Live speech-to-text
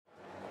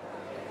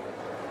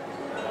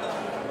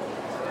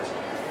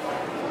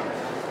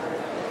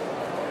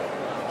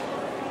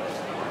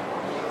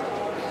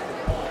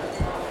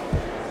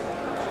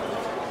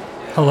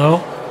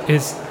Hello?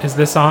 Is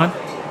this on?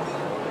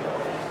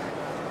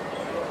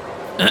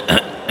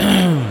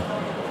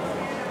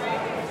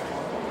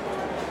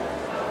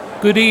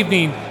 Good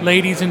evening,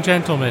 ladies and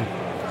gentlemen.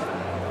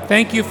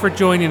 Thank you for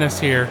joining us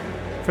here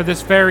for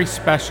this very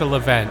special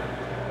event.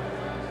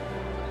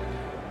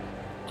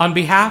 On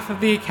behalf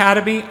of the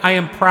Academy, I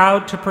am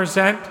proud to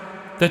present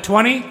the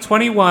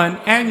 2021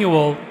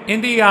 Annual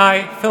Indie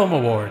Eye Film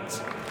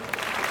Awards.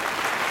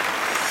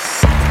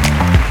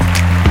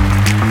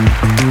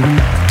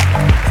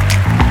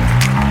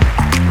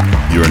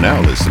 You are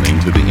now listening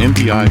to the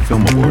Indie Eye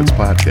Film Awards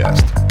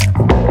podcast.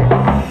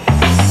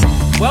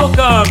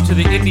 Welcome to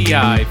the Indie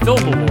Eye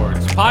Film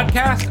Awards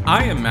podcast.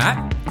 I am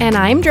Matt. And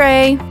I'm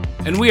Dre.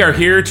 And we are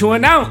here to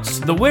announce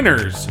the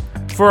winners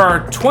for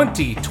our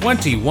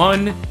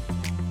 2021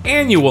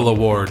 Annual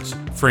Awards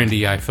for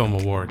Indie Eye Film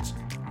Awards.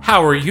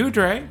 How are you,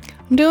 Dre?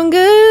 I'm doing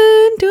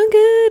good.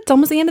 It's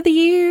almost the end of the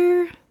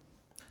year.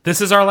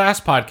 This is our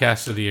last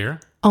podcast of the year.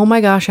 Oh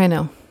my gosh, I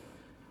know.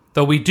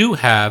 Though we do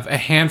have a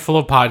handful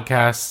of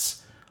podcasts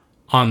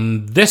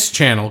on this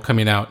channel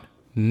coming out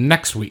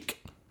next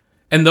week.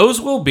 And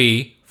those will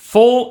be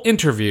full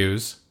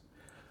interviews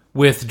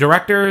with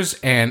directors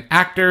and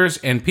actors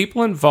and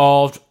people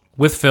involved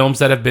with films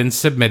that have been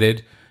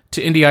submitted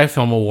to Indie Eye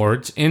Film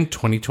Awards in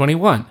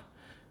 2021.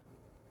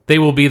 They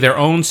will be their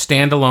own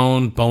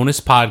standalone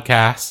bonus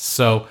podcasts,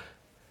 so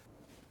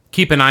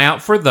keep an eye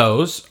out for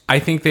those. I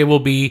think they will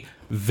be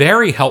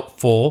very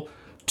helpful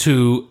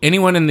to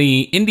anyone in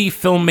the indie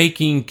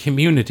filmmaking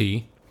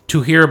community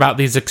to hear about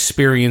these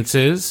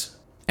experiences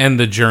and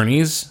the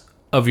journeys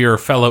of your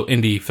fellow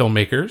indie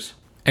filmmakers.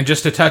 And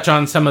just to touch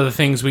on some of the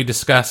things we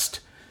discussed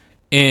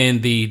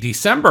in the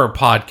December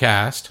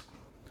podcast,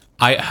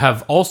 I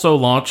have also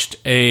launched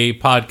a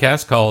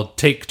podcast called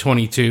Take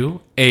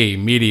 22, a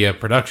media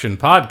production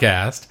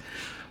podcast,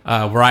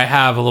 where I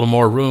have a little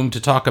more room to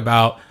talk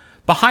about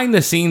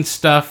behind-the-scenes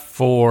stuff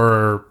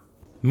for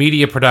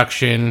media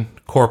production,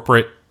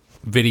 corporate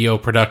video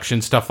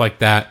production, stuff like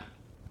that.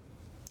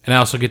 And I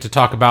also get to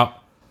talk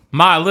about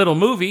my little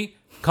movie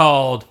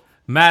called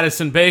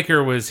Madison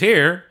Baker Was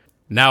Here,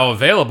 now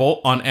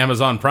available on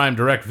Amazon Prime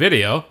Direct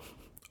Video,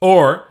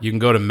 or you can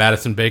go to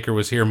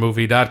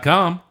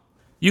MadisonBakerWasHereMovie.com.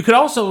 You could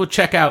also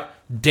check out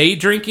Day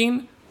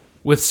Drinking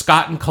with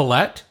Scott and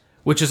Colette,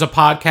 which is a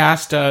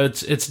podcast.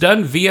 It's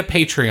done via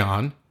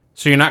Patreon,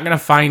 so you're not going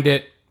to find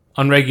it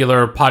on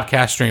regular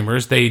podcast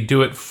streamers. They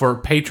do it for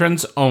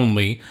patrons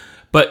only.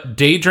 But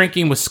Day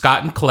Drinking with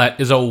Scott and Colette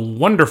is a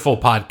wonderful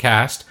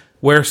podcast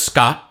where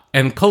Scott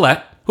and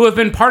Colette, who have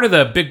been part of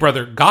the Big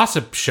Brother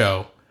Gossip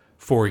Show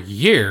for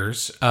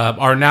years,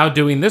 are now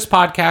doing this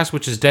podcast,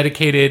 which is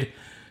dedicated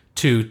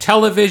to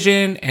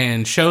television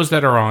and shows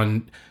that are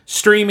on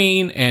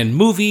streaming and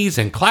movies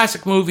and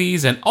classic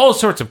movies and all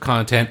sorts of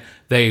content.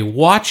 They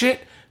watch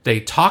it,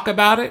 they talk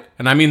about it,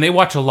 and I mean, they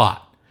watch a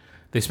lot.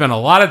 They spend a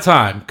lot of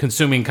time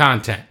consuming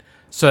content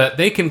so that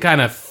they can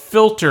kind of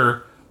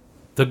filter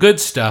the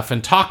good stuff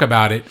and talk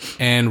about it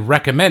and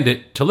recommend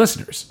it to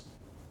listeners.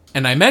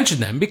 And I mention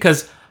them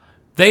because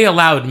they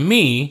allowed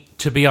me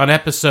to be on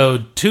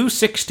episode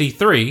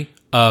 263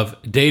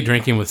 of Day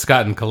Drinking with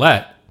Scott and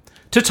Colette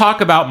to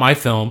talk about my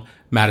film,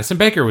 Madison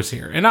Baker Was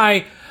Here. And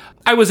I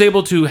was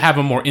able to have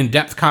a more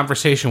in-depth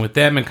conversation with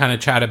them and kind of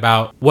chat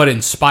about what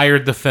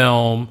inspired the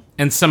film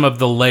and some of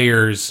the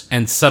layers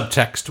and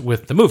subtext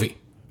with the movie.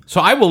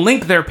 So I will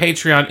link their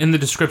Patreon in the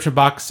description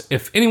box.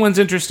 If anyone's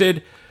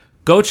interested,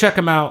 go check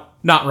them out.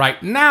 Not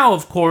right now,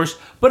 of course,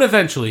 but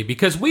eventually,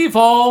 because we've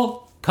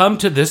all come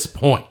to this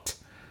point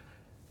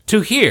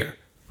to hear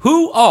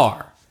who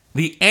are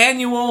the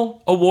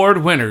annual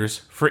award winners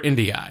for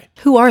Indie Eye.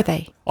 Who are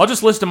they? I'll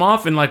just list them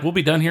off and we'll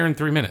be done here in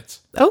 3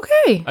 minutes.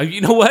 Okay. You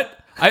know what?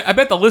 I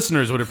bet the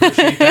listeners would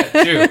appreciate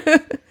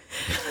that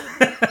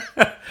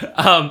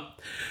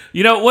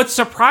too. What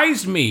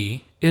surprised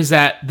me is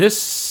that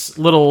this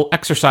little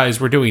exercise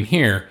we're doing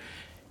here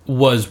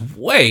was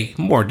way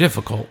more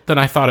difficult than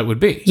I thought it would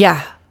be.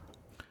 Yeah,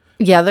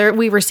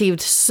 we received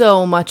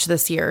so much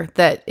this year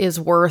that is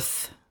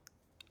worth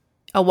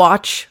a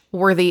watch,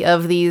 worthy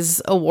of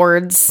these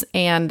awards.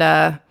 And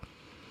there's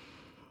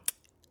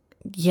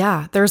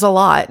a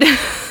lot.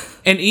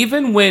 And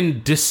even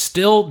when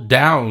distilled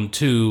down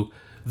to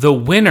the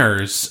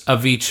winners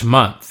of each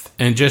month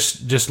and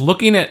just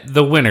looking at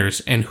the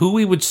winners and who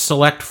we would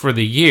select for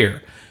the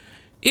year,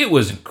 it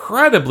was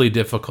incredibly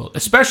difficult,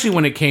 especially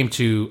when it came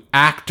to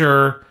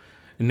actor,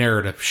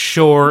 narrative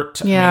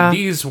short. Yeah. I mean,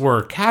 these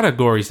were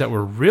categories that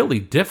were really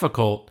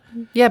difficult.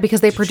 Yeah,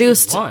 because they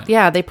produced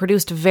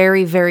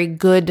very, very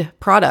good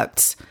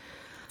products.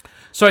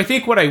 So I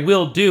think what I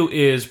will do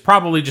is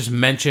probably just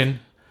mention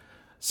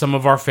some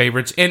of our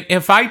favorites. And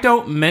if I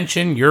don't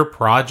mention your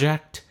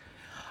project,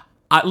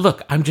 I'm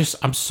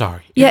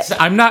sorry. Yeah.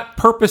 I'm not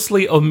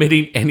purposely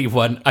omitting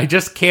anyone. I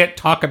just can't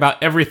talk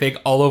about everything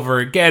all over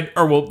again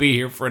or we'll be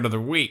here for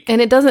another week.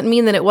 And it doesn't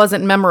mean that it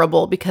wasn't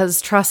memorable,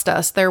 because trust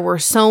us, there were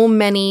so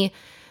many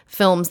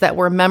films that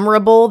were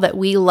memorable that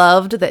we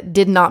loved that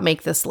did not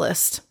make this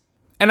list.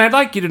 And I'd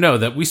like you to know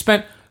that we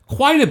spent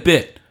quite a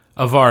bit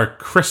of our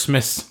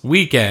Christmas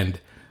weekend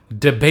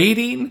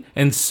debating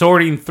and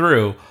sorting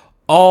through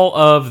all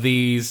of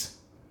these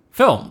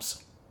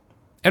films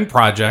and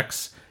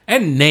projects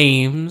and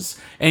names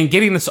and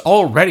getting this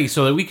all ready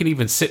so that we can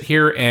even sit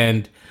here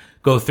and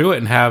go through it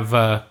and have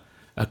a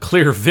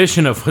clear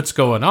vision of what's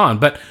going on.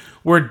 But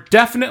we're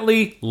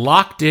definitely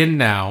locked in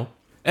now.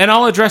 And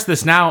I'll address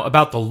this now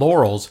about the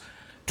Laurels.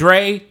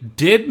 Dre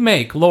did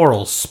make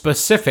Laurels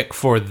specific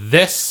for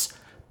this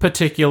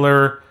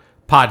particular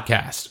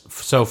podcast.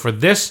 So for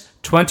this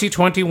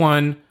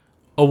 2021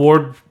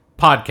 award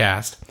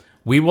podcast,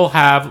 we will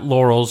have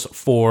Laurels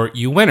for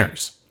you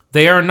winners.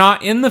 They are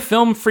not in the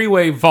Film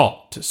Freeway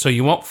vault, so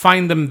you won't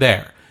find them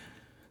there.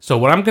 So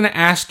what I'm going to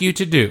ask you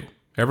to do,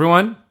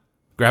 everyone,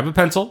 grab a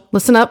pencil.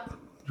 Listen up.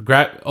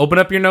 Open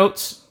up your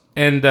notes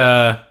and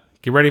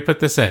get ready to put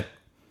this in.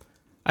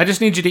 I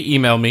just need you to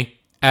email me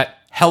at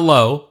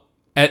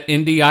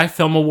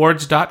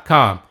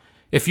hello@ndiefilmawards.com.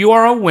 If you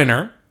are a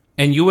winner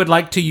and you would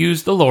like to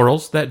use the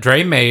Laurels that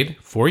Dre made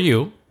for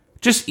you,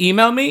 just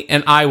email me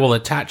and I will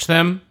attach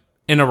them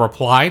in a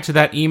reply to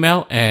that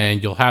email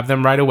and you'll have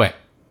them right away.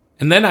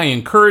 And then I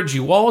encourage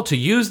you all to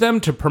use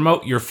them to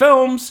promote your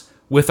films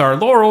with our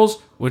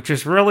Laurels, which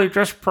is really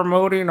just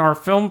promoting our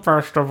film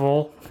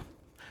festival.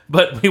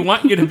 But we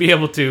want you to be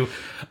able to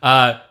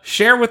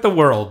share with the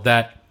world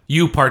that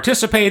you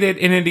participated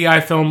in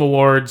NDI Film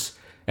Awards,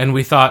 and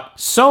we thought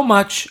so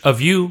much of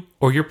you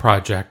or your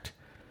project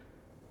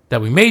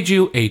that we made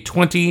you a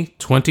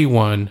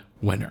 2021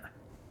 winner.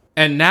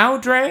 And now,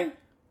 Dre,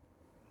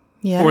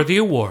 for the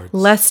awards.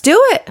 Let's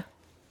do it.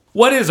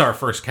 What is our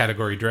first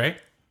category, Dre?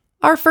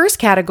 Our first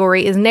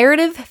category is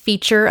Narrative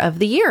Feature of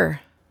the Year.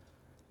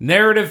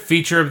 Narrative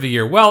Feature of the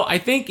Year. Well, I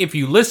think if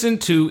you listen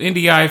to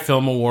NDI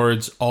Film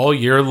Awards all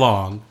year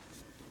long,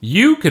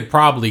 you could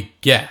probably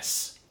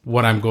guess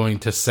what I'm going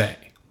to say.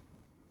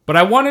 But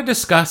I want to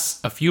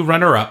discuss a few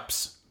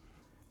runner-ups,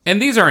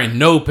 and these are in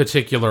no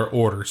particular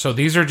order. So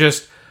these are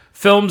just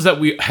films that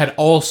we had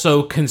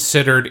also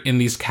considered in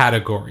these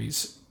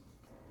categories.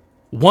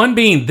 One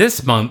being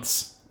this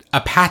month's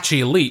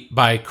Apache Elite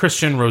by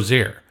Christian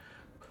Rosier,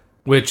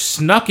 which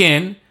snuck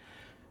in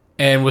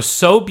and was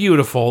so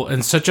beautiful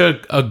and such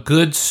a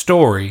good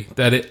story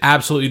that it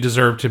absolutely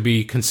deserved to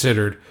be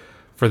considered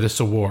for this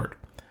award.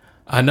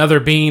 Another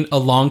being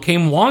Along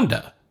Came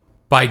Wanda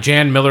by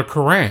Jan Miller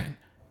Curran,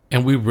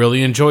 and we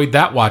really enjoyed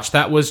that watch.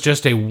 That was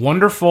just a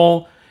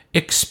wonderful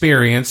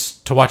experience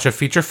to watch a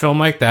feature film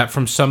like that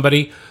from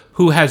somebody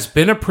who has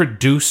been a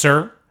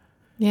producer.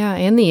 Yeah,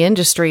 in the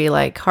industry,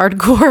 like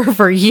hardcore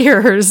for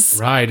years.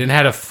 Right, and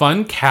had a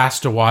fun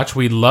cast to watch.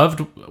 We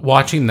loved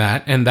watching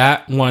that, and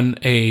that won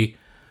a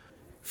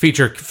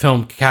feature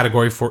film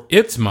category for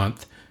its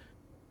month.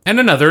 And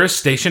another is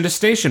Station to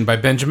Station by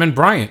Benjamin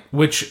Bryant,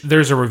 which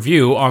there's a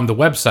review on the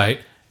website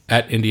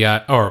at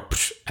NDI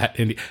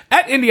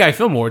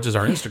Film Awards is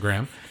our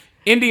Instagram.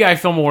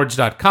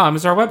 NDIFilmAwards.com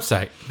is our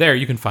website. There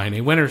you can find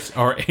a winner's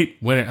or a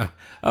winner.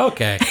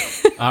 Okay.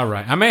 All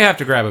right. I may have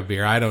to grab a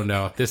beer. I don't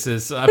know.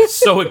 I'm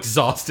so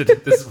exhausted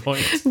at this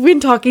point. We've been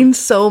talking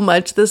so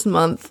much this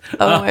month.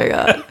 Oh my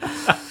God.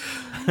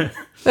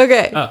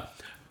 Okay.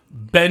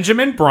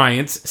 Benjamin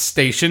Bryant's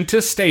Station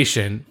to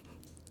Station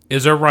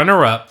is a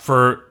runner-up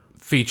for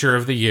Feature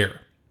of the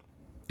Year.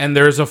 And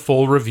there's a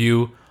full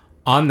review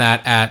on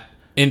that at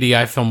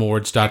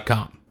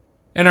NDIFilmAwards.com.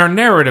 And our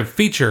narrative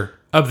feature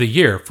of the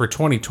year for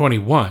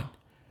 2021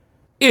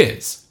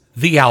 is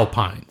The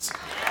Alpines.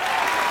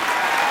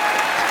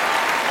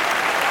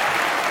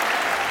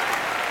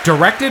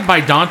 Directed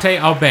by Dante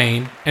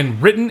Albane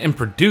and written and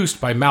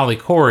produced by Mally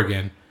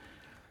Corrigan,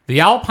 The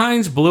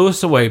Alpines blew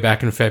us away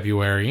back in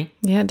February.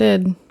 Yeah, it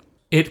did.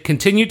 It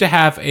continued to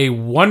have a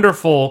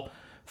wonderful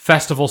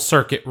festival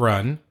circuit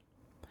run.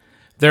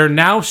 They're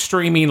now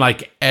streaming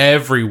like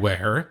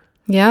everywhere.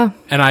 Yeah.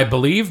 And I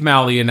believe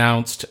Mally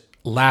announced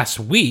last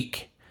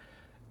week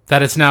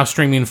that it's now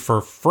streaming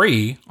for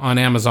free on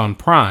Amazon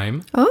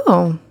Prime.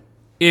 Oh.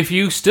 If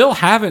you still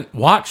haven't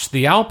watched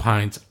The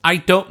Alpines, I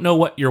don't know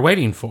what you're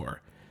waiting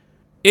for.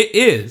 It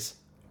is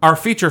our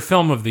feature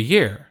film of the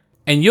year,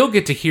 and you'll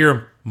get to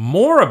hear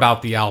more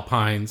about The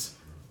Alpines,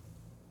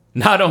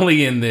 not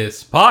only in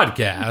this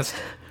podcast,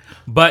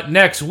 but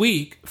next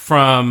week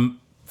from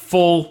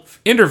full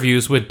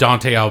interviews with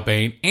Dante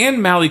Albane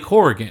and Mally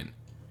Corrigan.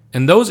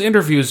 And those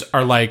interviews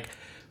are like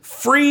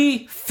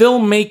free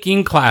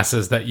filmmaking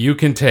classes that you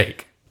can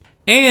take,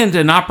 and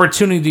an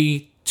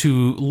opportunity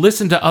to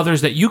listen to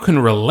others that you can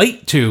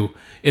relate to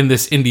in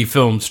this indie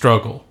film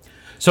struggle.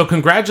 So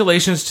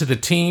congratulations to the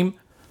team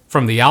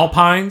from The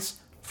Alpines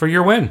for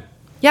your win.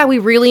 Yeah, we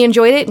really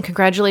enjoyed it, and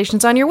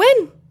congratulations on your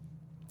win.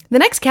 The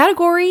next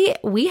category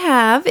we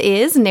have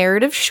is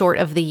Narrative Short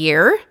of the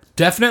Year.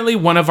 Definitely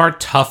one of our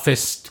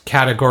toughest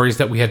categories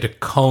that we had to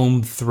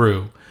comb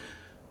through.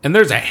 And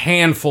there's a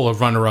handful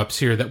of runner-ups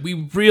here that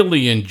we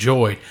really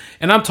enjoyed.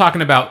 And I'm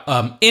talking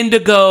about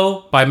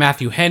Indigo by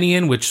Matthew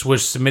Hennian, which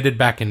was submitted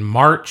back in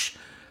March.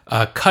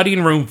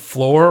 Cutting Room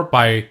Floor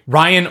by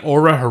Ryan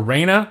Ora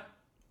Herena.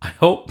 I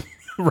hope,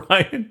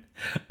 Ryan.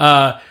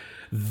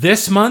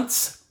 This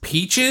month's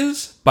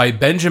Peaches by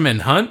Benjamin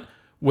Hunt,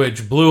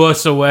 which blew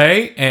us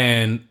away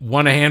and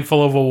won a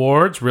handful of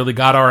awards, really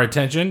got our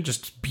attention,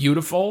 just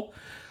beautiful.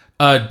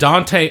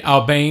 Dante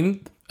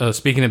Albain,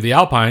 speaking of the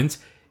Alpines,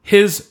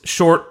 his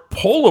short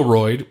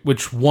Polaroid,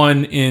 which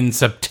won in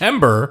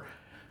September,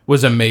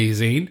 was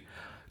amazing.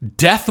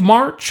 Death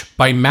March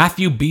by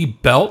Matthew B.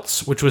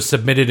 Belts, which was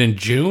submitted in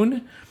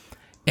June.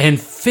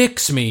 And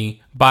Fix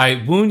Me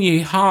by Woon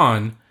Yi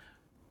Han,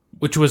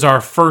 which was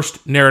our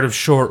first narrative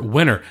short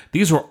winner.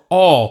 These were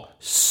all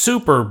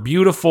super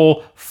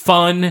beautiful,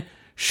 fun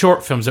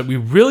short films that we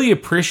really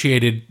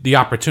appreciated the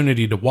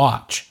opportunity to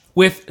watch,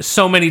 with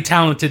so many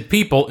talented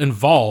people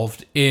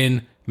involved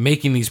in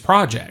making these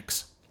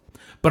projects.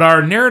 But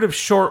our narrative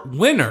short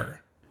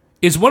winner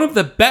is one of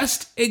the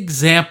best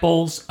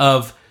examples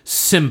of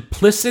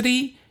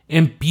simplicity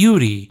and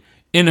beauty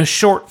in a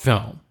short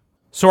film.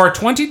 So our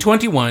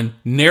 2021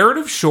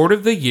 narrative short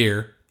of the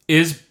year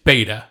is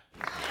Beta.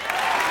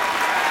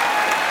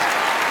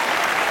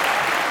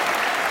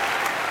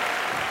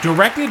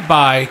 Directed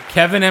by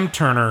Kevin M.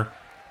 Turner,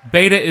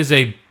 Beta is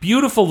a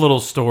beautiful little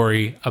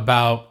story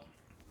about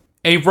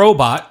a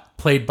robot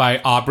played by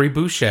Aubrey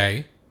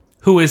Boucher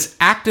who is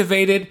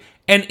activated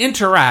and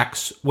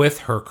interacts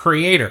with her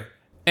creator.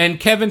 And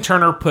Kevin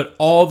Turner put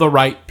all the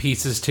right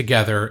pieces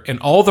together and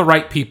all the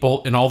right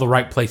people in all the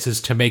right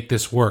places to make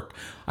this work.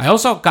 I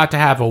also got to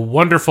have a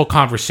wonderful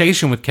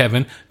conversation with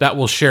Kevin that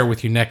we'll share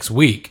with you next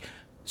week.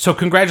 So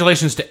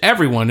congratulations to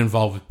everyone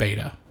involved with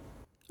Beta.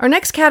 Our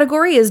next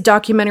category is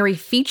Documentary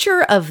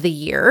Feature of the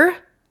Year.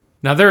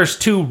 Now, there's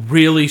two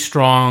really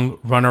strong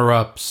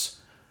runner-ups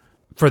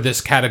for this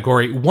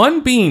category.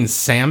 One being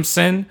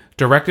Samson,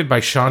 directed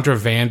by Chandra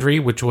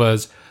Vandry, which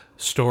was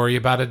a story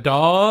about a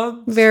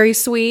dog. Very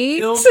sweet.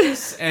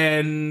 Illness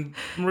and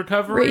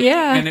recovery.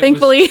 Yeah, and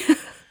thankfully.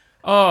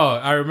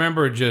 I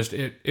remember just,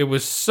 it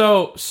was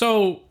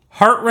so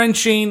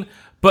heart-wrenching,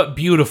 but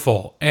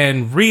beautiful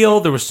and real.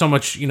 There was so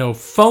much,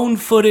 phone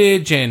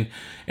footage and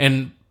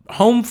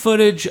home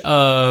footage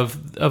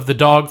of the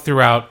dog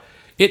throughout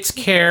its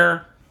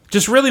care.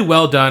 Just really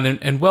well done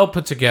and well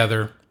put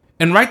together.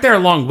 And right there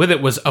along with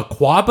it was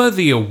Aquaba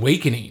the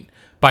Awakening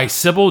by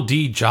Sybil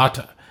D.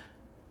 Jata.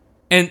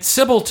 And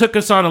Sybil took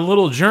us on a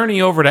little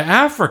journey over to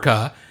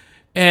Africa,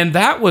 and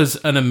that was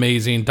an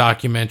amazing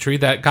documentary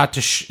that got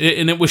to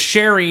and it was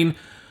sharing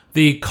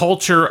the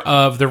culture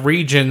of the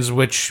regions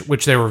which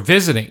they were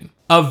visiting.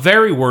 A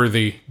very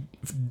worthy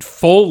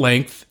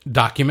full-length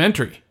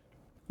documentary.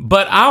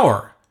 But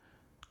our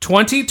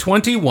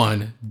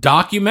 2021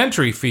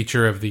 documentary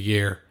feature of the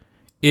year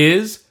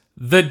is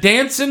The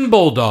Dancin'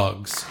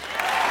 Bulldogs.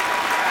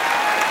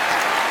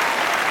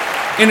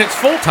 In its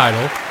full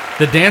title,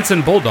 The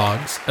Dancin'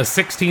 Bulldogs, a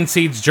 16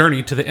 Seeds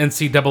Journey to the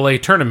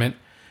NCAA Tournament,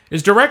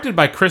 is directed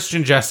by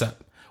Christian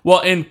Jessup. Well,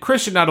 and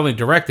Christian not only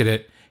directed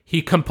it,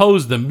 he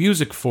composed the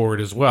music for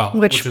it as well,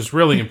 which is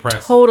really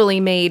impressive. Totally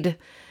made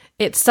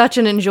it such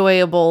an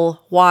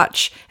enjoyable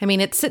watch. I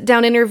mean, it's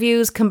sit-down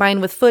interviews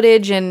combined with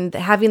footage, and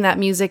having that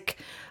music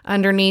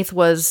underneath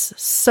was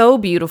so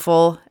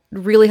beautiful.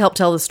 Really helped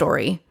tell the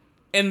story.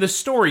 And the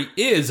story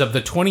is of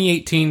the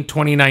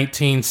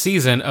 2018-2019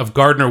 season of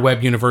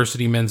Gardner-Webb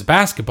University men's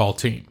basketball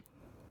team.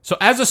 So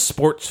as a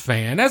sports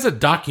fan, as a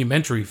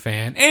documentary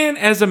fan, and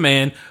as a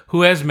man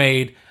who has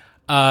made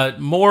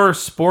more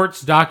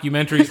sports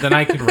documentaries than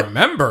I can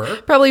remember.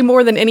 Probably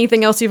more than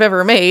anything else you've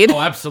ever made. Oh,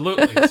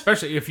 absolutely.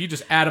 Especially if you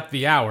just add up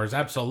the hours.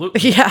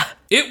 Absolutely. Yeah.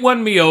 It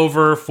won me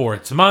over for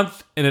its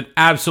month, and it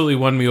absolutely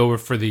won me over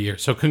for the year.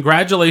 So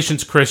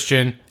congratulations,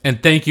 Christian,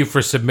 and thank you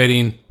for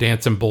submitting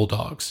Dancin'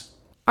 Bulldogs.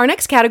 Our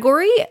next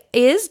category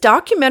is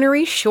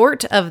Documentary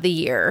Short of the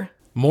Year.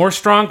 More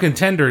strong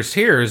contenders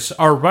here.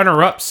 Our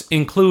runner-ups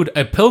include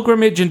A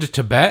Pilgrimage into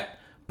Tibet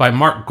by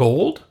Mark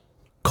Gold,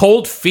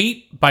 Cold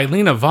Feet by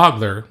Lena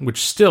Vogler,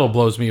 which still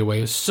blows me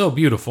away. It's so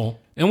beautiful.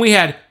 And we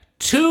had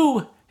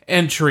two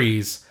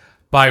entries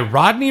by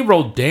Rodney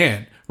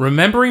Roldan,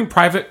 Remembering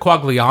Private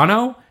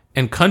Quagliano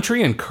and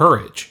Country and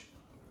Courage.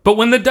 But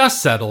when the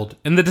dust settled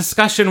and the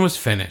discussion was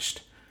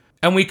finished,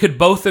 and we could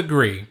both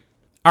agree,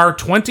 our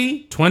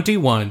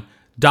 2021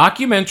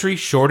 documentary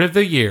short of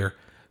the year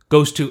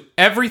goes to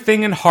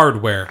Everything in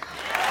Hardware.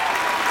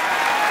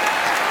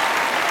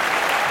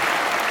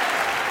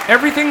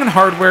 Everything in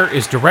Hardware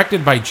is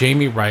directed by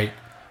Jamie Wright,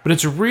 but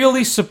it's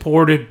really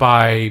supported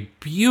by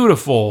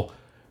beautiful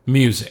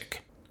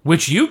music,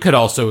 which you could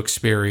also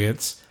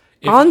experience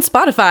on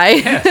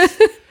Spotify. Yes,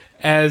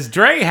 as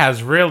Dre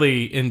has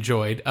really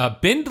enjoyed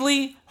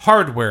Bindley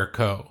Hardware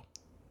Co.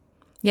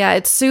 Yeah,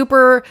 it's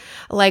super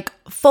like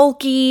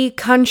folky,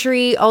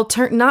 country,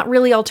 not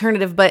really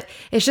alternative, but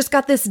it's just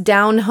got this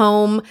down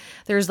home.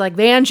 There's like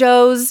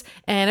banjos,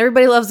 and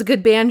everybody loves a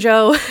good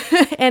banjo.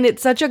 And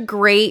it's such a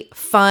great,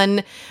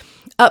 fun,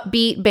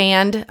 upbeat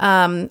band.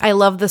 I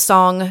love the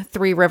song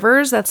Three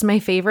Rivers. That's my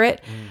favorite.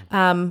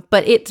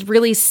 But it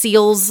really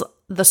seals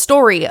the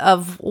story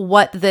of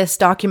what this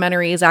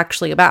documentary is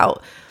actually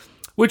about.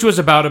 Which was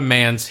about a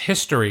man's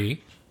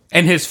history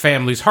and his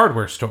family's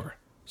hardware store.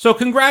 So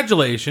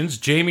congratulations,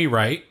 Jamie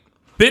Wright,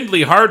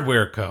 Bindley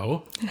Hardware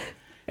Co.,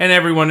 and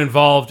everyone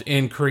involved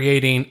in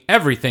creating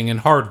everything in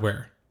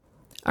hardware.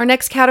 Our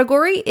next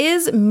category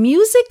is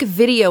Music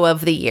Video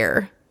of the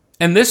Year.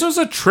 And this was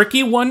a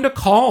tricky one to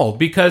call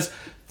because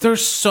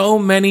there's so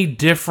many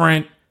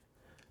different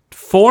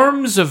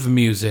forms of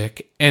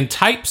music and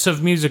types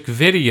of music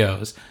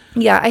videos.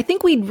 Yeah, I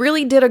think we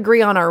really did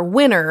agree on our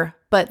winner,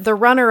 but the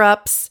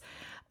runner-ups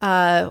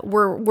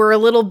were a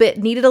little bit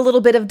needed a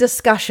little bit of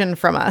discussion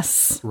from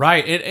us.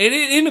 Right, it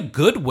in a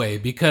good way,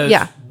 because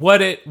Yeah.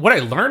 what I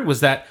learned was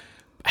that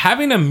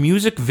having a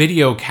music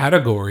video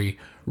category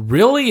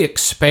really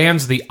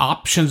expands the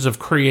options of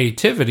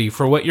creativity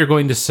for what you're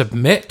going to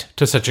submit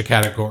to such a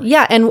category.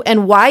 Yeah,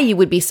 and why you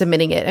would be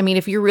submitting it. I mean,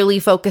 if you're really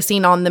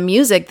focusing on the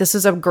music, this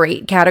is a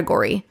great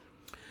category.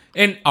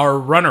 And our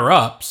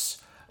runner-ups,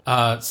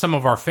 some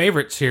of our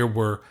favorites here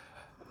were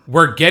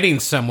 "We're Getting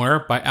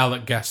Somewhere" by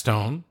Alec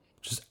Gaston,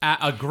 which is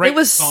a great It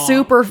was song.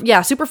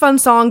 super fun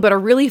song, but a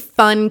really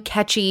fun,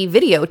 catchy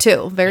video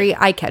too. Very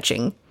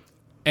eye-catching.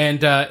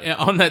 And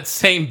on that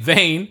same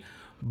vein,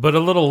 but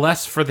a little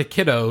less for the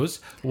kiddos,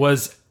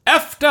 was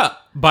 "Effed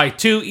Up" by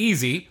Too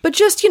Easy. But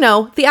just,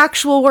 the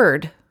actual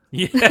word.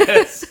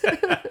 Yes.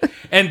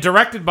 And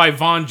directed by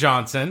Vaughn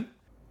Johnson,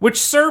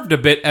 which served a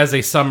bit as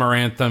a summer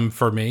anthem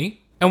for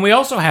me. And we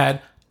also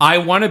had "I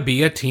Want to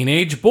Be a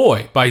Teenage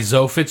Boy" by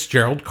Zoe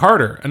Fitzgerald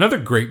Carter, another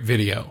great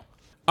video.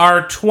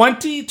 Our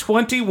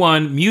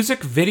 2021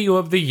 Music Video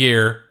of the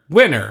Year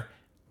winner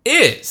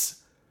is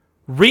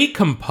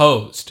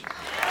Recomposed.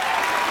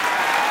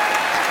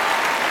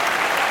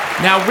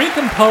 Now,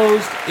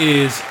 Recomposed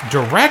is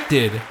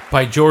directed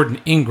by Jordan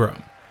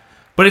Ingram,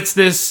 but it's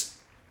this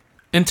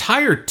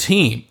entire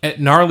team at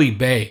Gnarly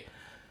Bay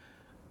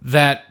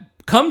that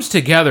comes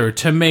together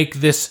to make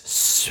this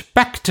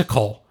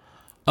spectacle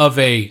of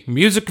a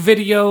music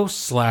video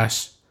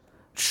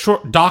 /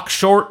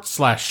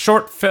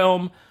 short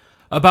film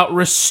about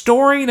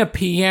restoring a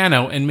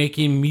piano and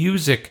making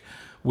music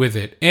with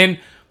it. And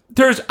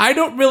I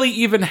don't really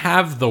even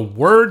have the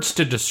words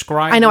to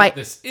describe what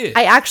this is.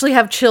 I actually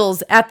have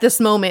chills at this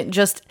moment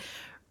just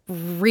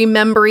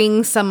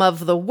remembering some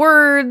of the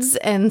words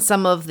and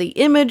some of the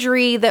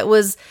imagery that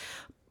was,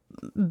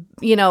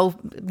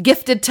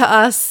 gifted to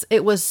us.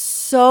 It was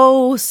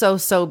so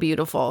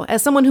beautiful.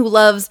 As someone who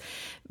loves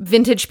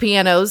vintage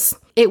pianos,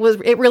 it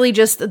really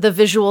just, the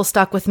visual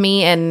stuck with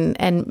me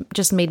and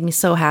just made me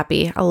so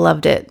happy. I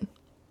loved it.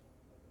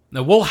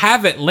 Now, we'll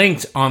have it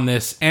linked on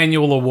this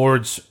annual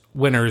awards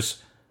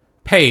winners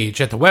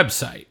page at the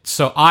website.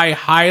 So I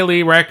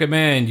highly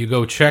recommend you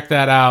go check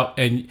that out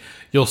and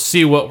you'll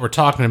see what we're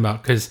talking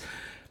about. Because,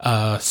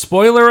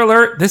 spoiler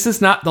alert, this is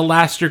not the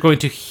last you're going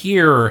to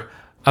hear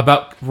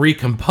about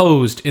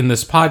Recomposed in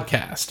this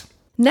podcast.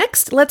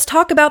 Next, let's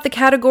talk about the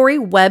category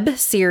Web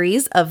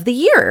Series of the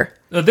Year.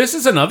 Now, this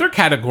is another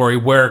category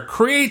where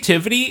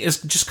creativity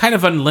is just kind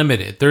of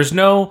unlimited. There's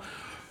no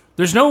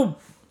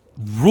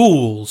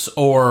rules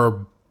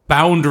or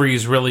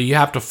boundaries really you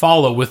have to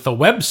follow with the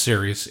web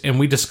series, and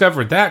we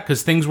discovered that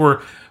because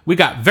we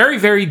got very,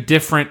 very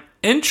different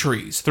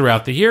entries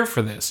throughout the year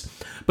for this.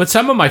 But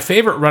some of my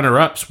favorite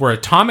runner-ups were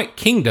Atomic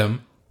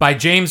Kingdom by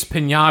James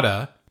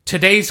Pinata,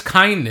 Today's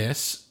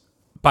Kindness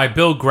by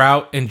Bill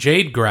Grout and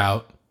Jade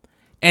Grout,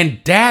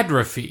 and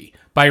Dadrafy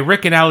by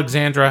Rick and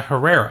Alexandra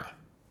Herrera.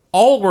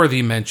 All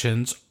worthy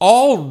mentions,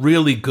 all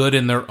really good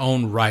in their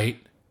own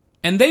right,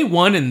 and they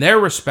won in their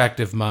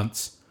respective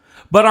months.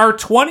 But our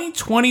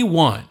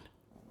 2021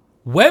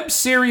 Web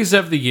Series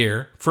of the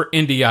Year for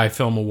NDI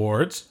Film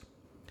Awards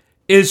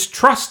is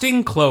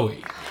Trusting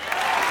Chloe.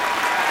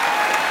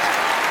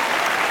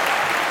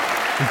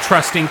 And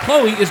Trusting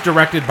Chloe is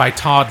directed by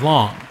Todd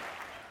Long.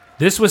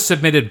 This was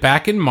submitted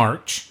back in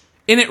March,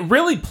 and it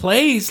really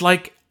plays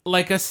like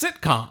a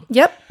sitcom.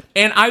 Yep.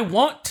 And I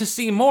want to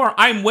see more.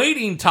 I'm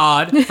waiting,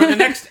 Todd, for the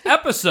next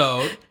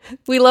episode.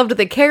 We loved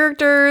the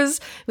characters.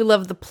 We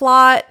loved the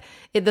plot.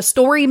 The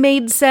story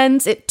made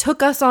sense. It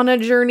took us on a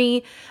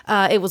journey.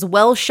 It was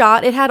well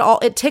shot.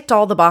 It ticked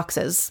all the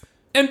boxes.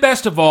 And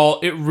best of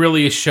all, it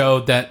really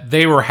showed that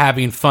they were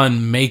having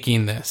fun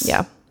making this.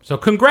 Yeah. So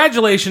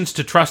congratulations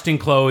to Trusting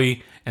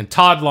Chloe and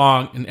Todd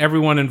Long and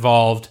everyone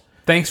involved.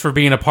 Thanks for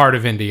being a part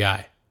of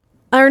NDI.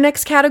 Our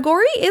next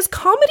category is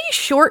Comedy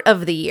Short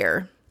of the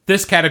Year.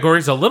 This category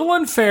is a little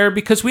unfair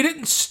because we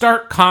didn't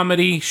start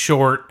comedy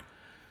short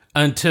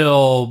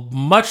until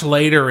much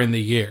later in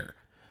the year.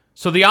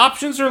 So the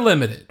options are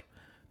limited,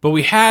 but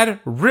we had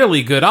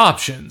really good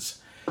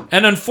options.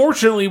 And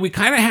unfortunately, we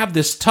kind of have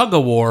this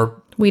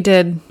tug-of-war We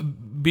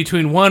did.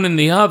 between one and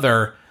the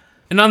other.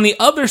 And on the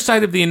other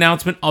side of the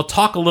announcement, I'll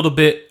talk a little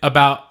bit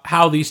about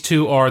how these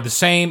two are the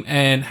same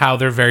and how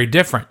they're very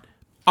different.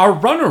 Our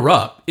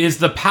runner-up is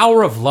The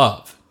Power of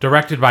Love,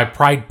 directed by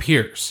Pride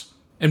Pierce.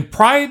 And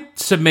Pride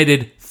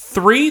submitted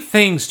 3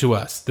 things to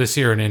us this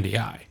year in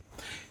NDI.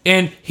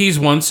 And he's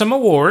won some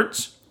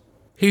awards.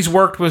 He's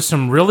worked with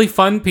some really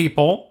fun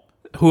people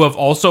who have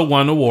also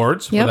won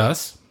awards with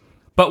us.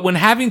 But when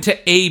having to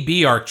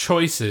A-B our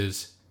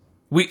choices,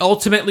 we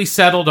ultimately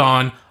settled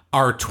on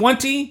our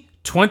 2020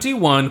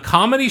 2021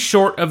 comedy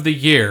short of the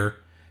year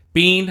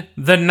being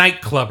The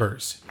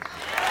Nightclubbers.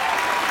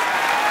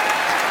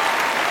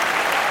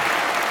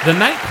 The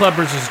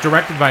Nightclubbers is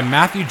directed by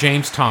Matthew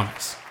James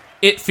Thomas.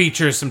 It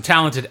features some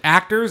talented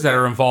actors that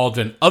are involved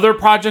in other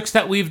projects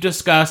that we've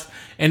discussed,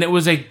 and it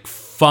was a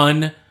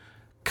fun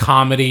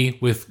comedy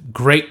with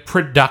great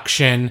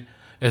production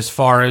as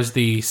far as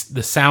the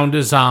sound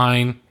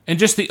design and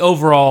just the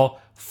overall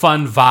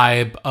fun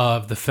vibe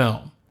of the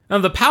film. Now,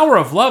 The Power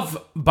of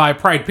Love by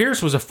Pride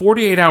Pierce was a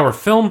 48-hour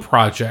film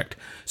project,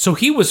 so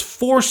he was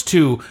forced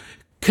to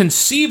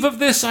conceive of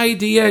this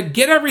idea,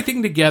 get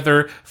everything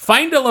together,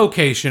 find a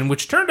location,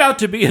 which turned out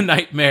to be a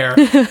nightmare,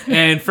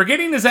 and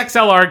forgetting his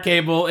XLR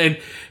cable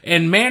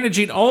and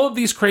managing all of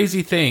these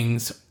crazy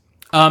things.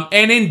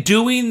 And in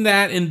doing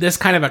that in this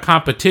kind of a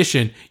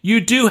competition,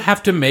 you do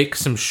have to make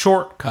some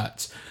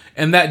shortcuts.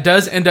 And that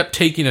does end up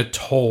taking a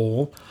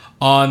toll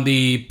on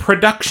the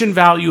production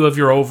value of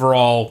your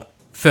overall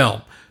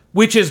film,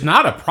 which is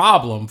not a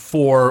problem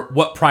for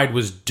what Pride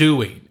was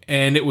doing.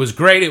 And it was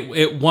great.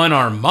 It won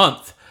our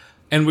month.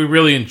 And we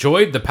really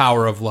enjoyed The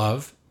Power of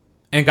Love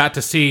and got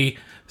to see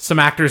some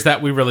actors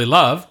that we really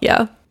love.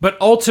 Yeah. But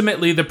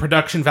ultimately, the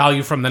production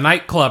value from The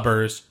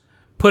Nightclubbers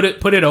put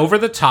it over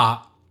the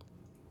top.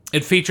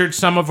 It featured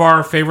some of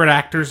our favorite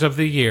actors of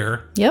the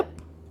year.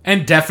 Yep.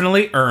 And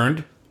definitely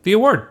earned the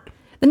award.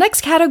 The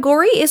next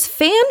category is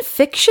Fan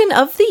Fiction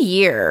of the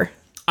Year.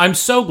 I'm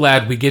so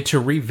glad we get to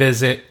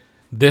revisit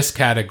this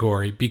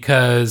category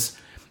because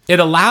it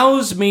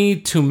allows me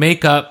to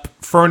make up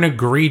for an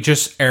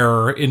egregious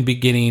error in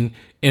beginning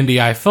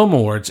NDI Film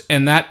Awards,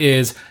 and that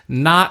is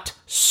not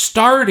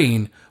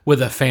starting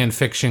with a fan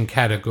fiction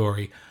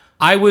category.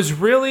 I was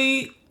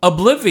really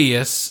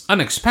oblivious,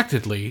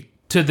 unexpectedly,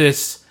 to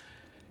this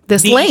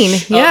lane,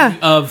 yeah,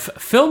 of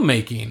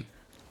filmmaking.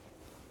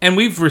 And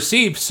we've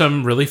received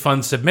some really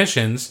fun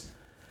submissions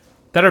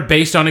that are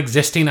based on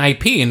existing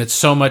IP, and it's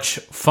so much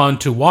fun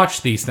to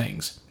watch these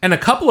things. And a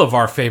couple of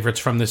our favorites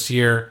from this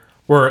year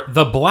were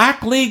The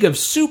Black League of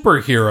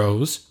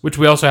Superheroes, which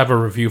we also have a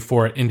review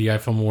for at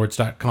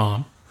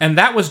IndieFilmAwards.com. And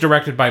that was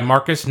directed by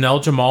Marcus Nell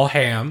Jamal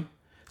Ham,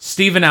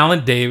 Stephen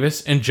Allen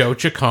Davis, and Joe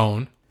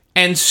Chacon.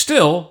 And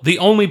still, the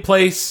only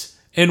place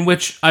in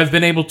which I've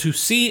been able to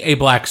see a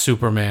Black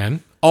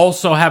Superman,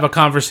 also have a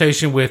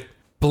conversation with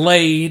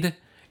Blade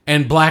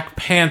and Black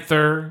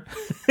Panther.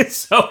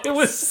 So it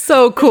was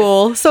so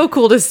cool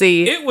to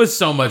see. It was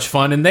so much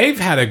fun, and they've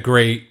had a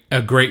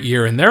great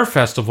year in their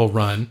festival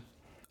run.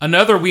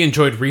 Another we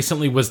enjoyed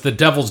recently was The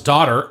Devil's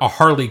Daughter, a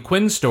Harley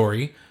Quinn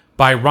story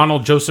by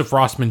Ronald Joseph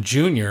Rossman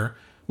Jr.,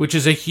 which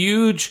is a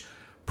huge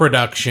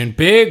production,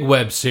 big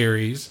web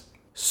series.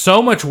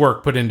 So much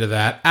work put into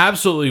that.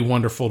 Absolutely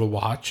wonderful to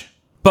watch.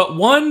 But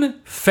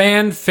one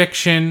fan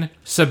fiction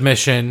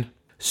submission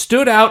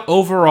stood out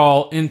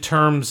overall in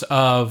terms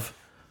of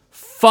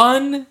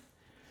fun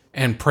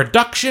and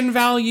production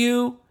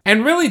value,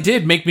 and really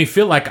did make me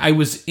feel like I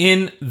was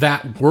in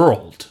that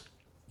world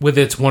with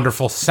its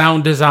wonderful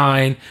sound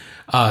design,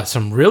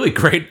 some really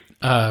great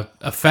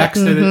effects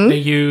that they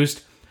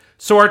used.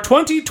 So our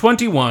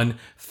 2021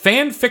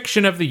 fan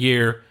fiction of the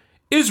year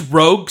is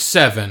Rogue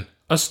 7,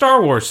 a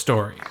Star Wars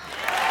story.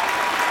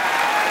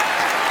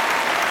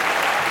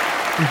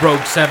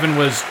 Rogue 7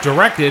 was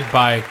directed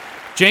by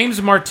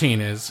James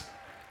Martinez,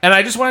 and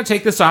I just want to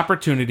take this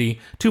opportunity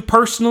to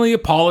personally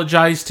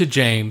apologize to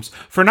James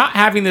for not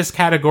having this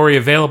category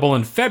available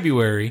in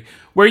February,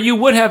 where you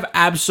would have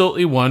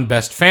absolutely won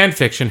Best Fan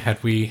Fiction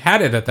had we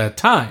had it at that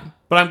time.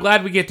 But I'm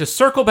glad we get to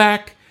circle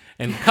back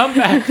and come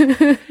back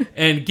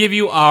and give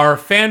you our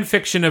Fan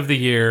Fiction of the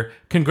Year.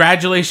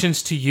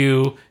 Congratulations to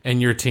you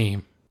and your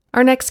team.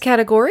 Our next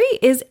category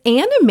is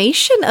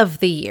Animation of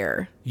the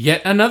Year.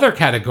 Yet another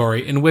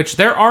category in which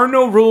there are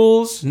no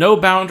rules, no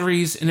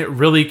boundaries, and it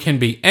really can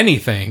be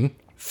anything.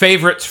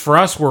 Favorites for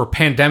us were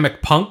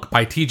Pandemic Punk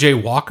by T.J.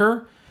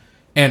 Walker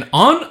and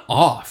On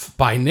Off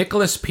by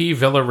Nicholas P.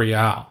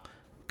 Villarreal.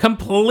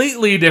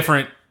 Completely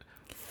different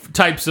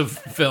types of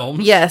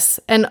films. Yes,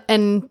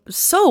 and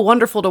so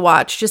wonderful to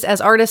watch. Just as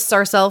artists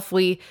ourselves,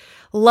 we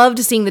loved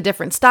seeing the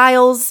different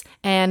styles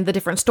and the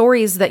different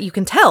stories that you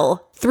can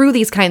tell through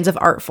these kinds of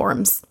art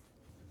forms.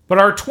 But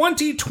our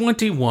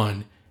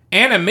 2021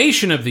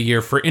 Animation of the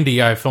Year for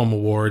NDI Film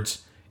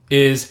Awards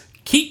is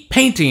Keep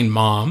Painting,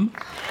 Mom.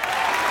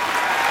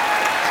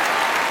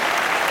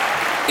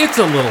 It's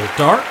a little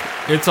dark,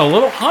 it's a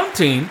little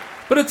haunting,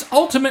 but it's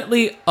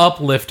ultimately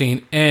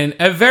uplifting and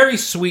a very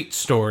sweet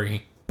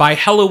story by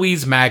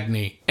Heloise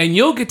Magny. And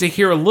you'll get to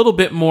hear a little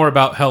bit more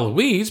about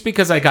Heloise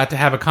because I got to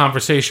have a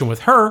conversation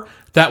with her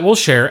that we'll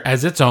share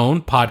as its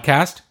own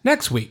podcast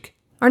next week.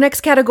 Our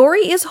next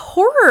category is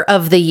Horror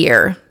of the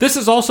Year. This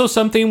is also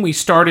something we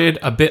started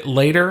a bit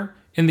later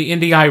in the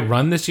NDI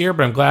run this year,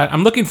 but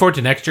I'm looking forward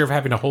to next year of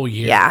having a whole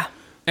year. Yeah.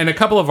 And a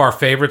couple of our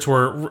favorites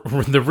were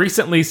the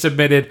recently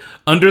submitted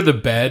Under the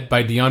Bed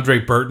by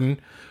DeAndre Burton,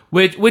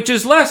 which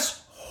is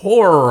less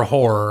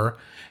horror,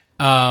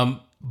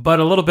 but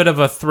a little bit of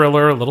a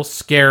thriller, a little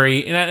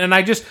scary. And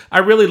I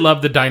really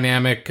love the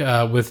dynamic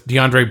with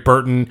DeAndre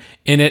Burton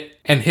in it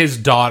and his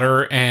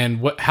daughter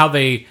and how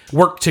they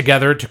work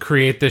together to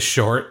create this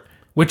short,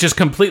 which is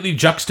completely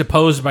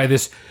juxtaposed by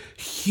this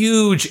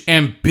huge,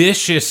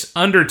 ambitious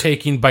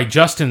undertaking by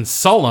Justin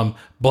Sullum,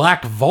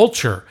 Black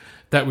Vulture,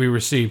 that we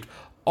received.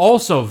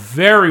 Also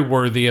very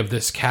worthy of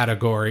this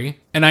category.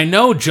 And I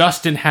know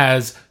Justin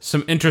has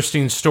some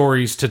interesting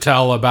stories to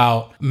tell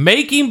about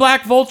making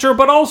Black Vulture,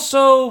 but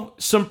also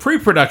some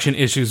pre-production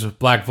issues with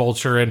Black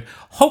Vulture, and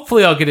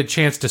hopefully I'll get a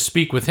chance to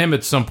speak with him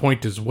at some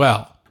point as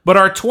well. But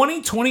our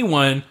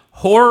 2021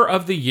 Horror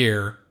of the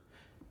Year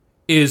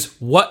is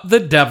What the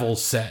Devil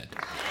Said.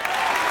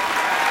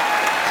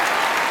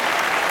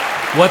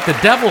 What the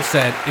Devil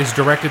Said is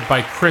directed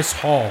by Chris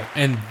Hall,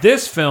 and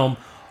this film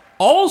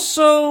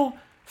also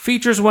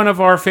features one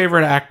of our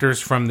favorite actors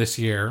from this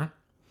year,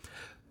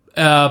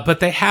 but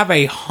they have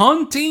a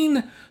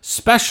haunting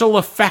special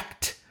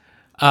effect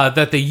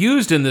that they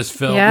used in this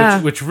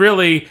film, which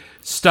really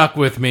stuck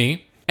with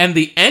me. And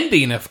the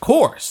ending, of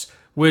course,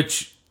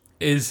 which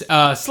is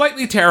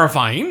slightly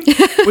terrifying,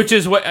 which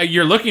is what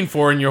you're looking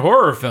for in your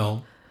horror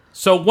film.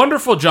 So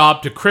wonderful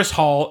job to Chris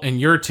Hall and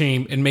your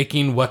team in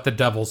making What the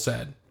Devil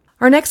Said.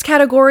 Our next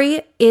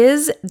category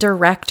is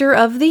Director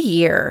of the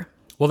Year.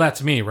 Well,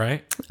 that's me,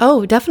 right?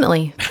 Oh,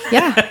 definitely.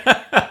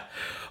 Yeah.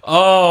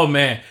 Oh,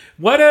 man.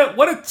 What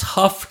a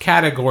tough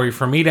category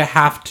for me to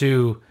have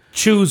to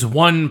choose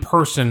one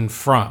person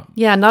from.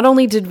 Yeah, not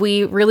only did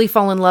we really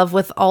fall in love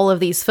with all of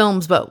these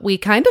films, but we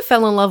kind of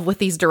fell in love with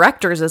these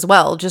directors as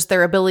well. Just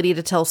their ability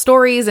to tell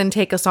stories and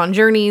take us on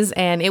journeys.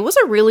 And it was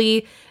a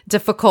really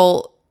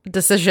difficult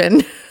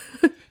decision.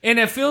 And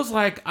it feels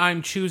like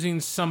I'm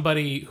choosing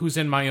somebody who's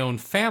in my own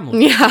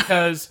family. Yeah.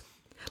 Because...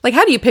 like,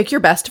 how do you pick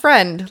your best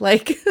friend?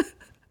 Like...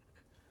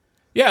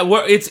 yeah,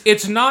 well,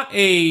 it's not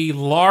a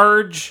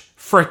large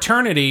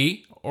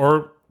fraternity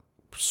or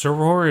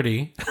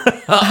sorority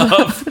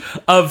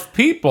of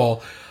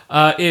people.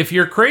 If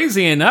you're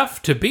crazy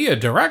enough to be a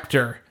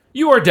director,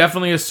 you are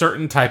definitely a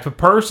certain type of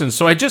person.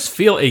 So I just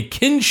feel a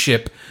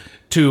kinship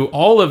to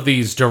all of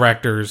these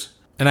directors,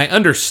 and I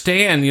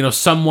understand,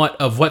 somewhat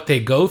of what they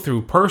go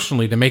through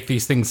personally to make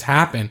these things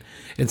happen.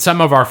 And some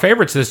of our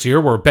favorites this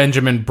year were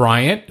Benjamin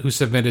Bryant, who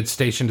submitted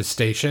Station to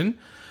Station.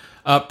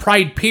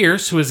 Pride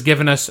Pierce, who has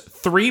given us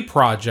 3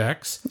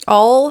 projects.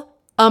 All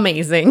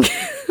amazing.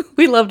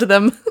 We loved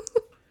them.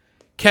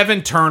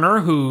 Kevin Turner,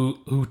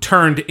 who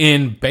turned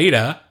in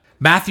Beta.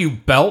 Matthew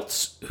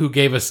Belts, who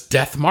gave us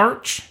Death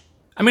March.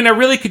 I mean, I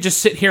really could just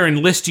sit here and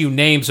list you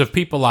names of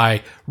people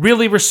I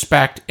really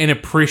respect and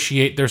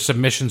appreciate their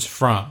submissions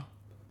from.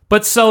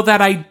 But so that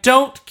I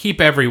don't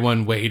keep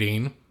everyone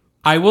waiting,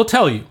 I will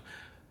tell you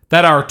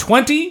that our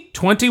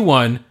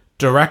 2021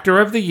 Director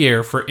of the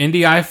Year for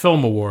NDI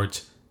Film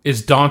Awards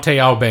is Dante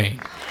Albane.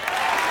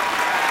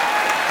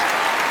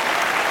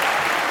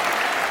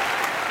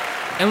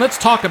 And let's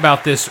talk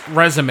about this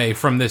resume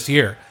from this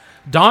year.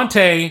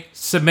 Dante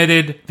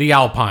submitted The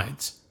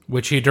Alpines,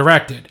 which he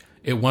directed.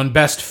 It won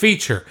Best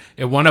Feature.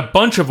 It won a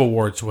bunch of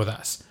awards with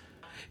us.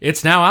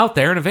 It's now out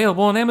there and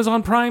available on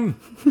Amazon Prime.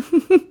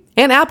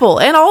 And Apple,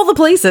 and all the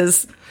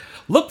places.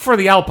 Look for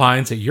The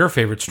Alpines at your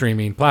favorite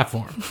streaming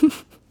platform.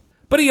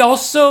 But he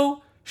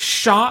also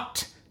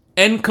shot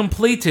and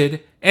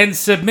completed and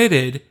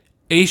submitted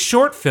a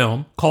short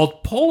film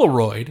called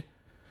Polaroid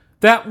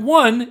that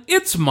won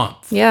its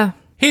month. Yeah.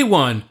 He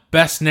won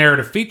Best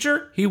Narrative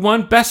Feature. He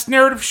won Best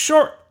Narrative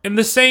Short in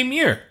the same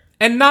year.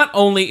 And not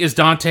only is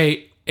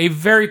Dante a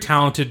very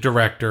talented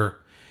director,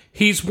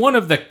 he's one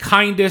of the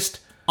kindest,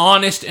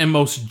 honest, and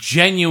most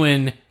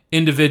genuine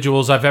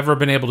individuals I've ever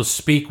been able to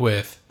speak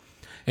with.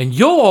 And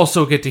you'll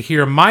also get to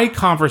hear my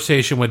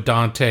conversation with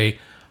Dante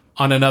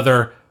on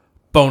another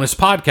bonus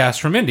podcast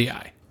from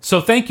NDI.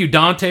 So thank you,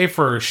 Dante,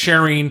 for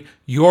sharing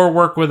your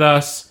work with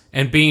us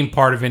and being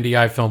part of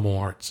NDI Film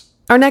Awards.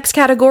 Our next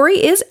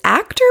category is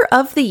Actor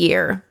of the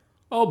Year.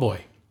 Oh,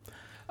 boy.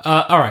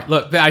 All right,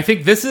 look, I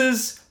think this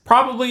is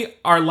probably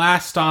our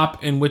last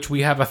stop in which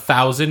we have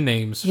 1,000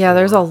 names. Yeah,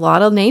 there's a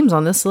lot of names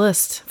on this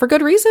list, for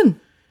good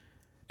reason.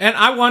 And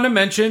I want to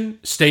mention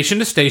Station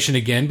to Station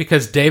again,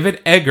 because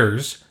David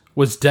Eggers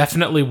was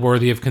definitely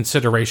worthy of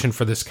consideration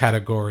for this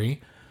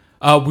category.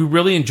 We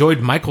really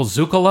enjoyed Michael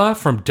Zuccala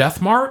from Death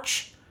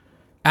March,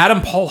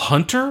 Adam Paul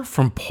Hunter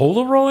from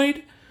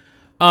Polaroid,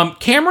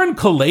 Cameron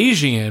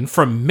Kalajian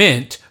from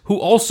Mint, who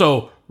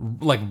also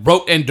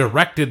wrote and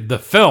directed the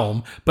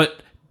film,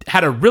 but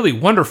had a really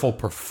wonderful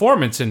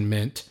performance in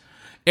Mint.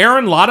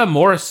 Aaron Lotta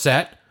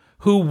Morissette,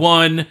 who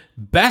won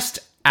Best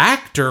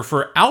Actor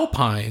for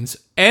Alpines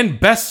and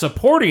Best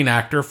Supporting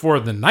Actor for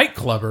The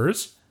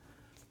Nightclubbers.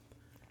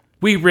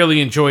 We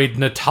really enjoyed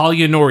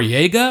Natalia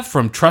Noriega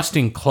from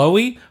Trusting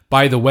Chloe.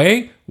 By the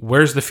way,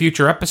 where's the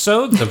future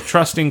episodes of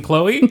Trusting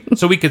Chloe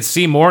so we could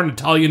see more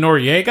Natalia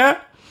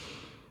Noriega?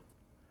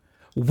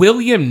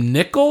 William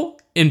Nickel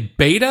in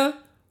Beta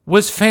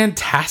was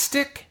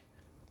fantastic.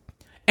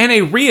 And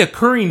a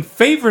reoccurring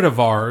favorite of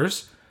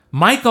ours,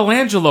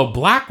 Michelangelo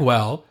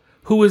Blackwell,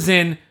 who was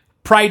in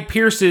Pride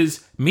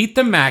Pierce's Meet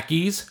the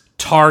Mackies,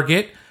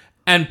 Target,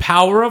 and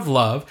Power of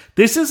Love.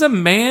 This is a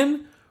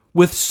man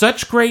with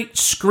such great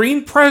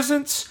screen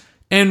presence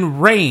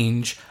and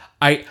range.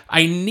 I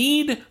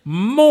need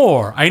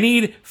more. I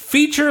need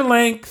feature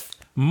length,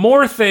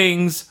 more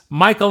things,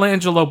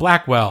 Michelangelo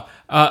Blackwell.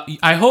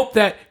 I hope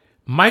that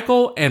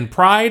Michael and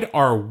Pride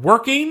are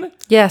working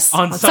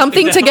on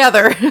something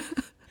together.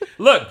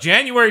 Look,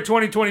 January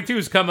 2022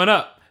 is coming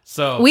up.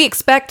 So we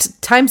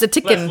expect time's a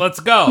ticking. Let's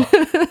go.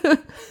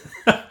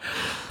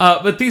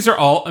 But these are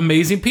all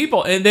amazing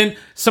people. And then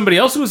somebody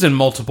else who was in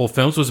multiple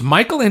films was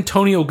Michael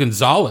Antonio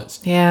Gonzalez.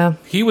 Yeah.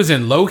 He was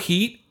in Low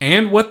Heat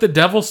and What the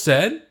Devil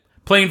Said,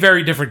 playing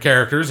very different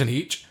characters in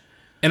each.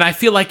 And I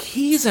feel like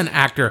he's an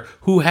actor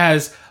who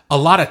has a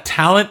lot of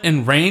talent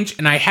and range,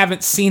 and I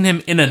haven't seen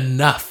him in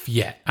enough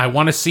yet. I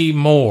want to see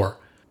more.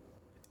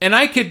 And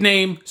I could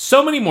name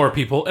so many more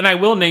people, and I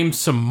will name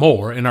some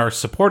more in our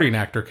supporting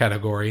actor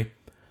category.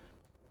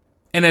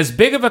 And as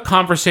big of a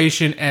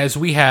conversation as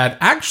we had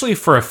actually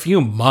for a few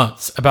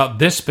months about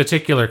this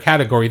particular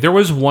category, there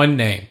was one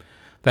name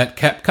that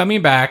kept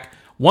coming back,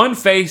 one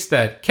face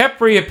that kept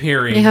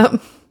reappearing.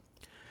 Yep.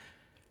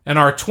 And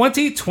our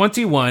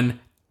 2021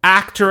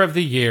 Actor of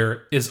the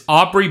Year is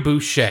Aubrey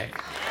Boucher.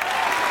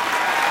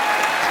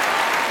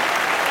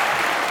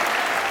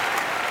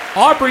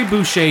 Aubrey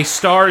Boucher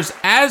stars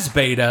as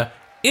Beta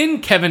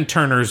in Kevin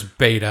Turner's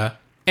Beta,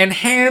 and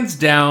hands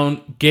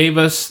down gave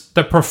us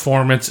the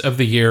performance of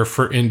the year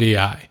for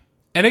NDI.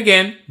 And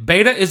again,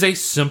 Beta is a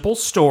simple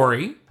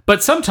story,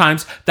 but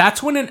sometimes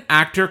that's when an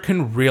actor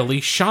can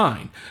really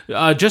shine.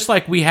 Just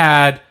like we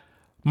had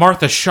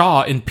Martha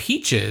Shaw in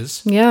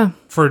Peaches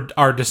for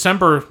our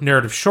December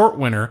narrative short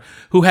winner,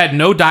 who had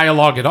no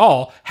dialogue at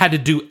all, had to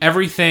do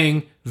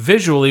everything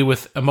visually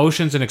with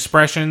emotions and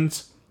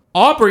expressions.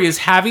 Aubrey is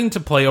having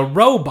to play a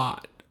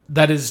robot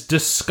that is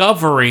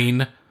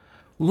discovering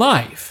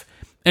life.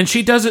 And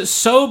she does it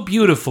so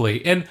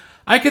beautifully. And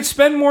I could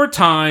spend more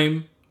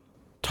time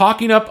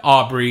talking up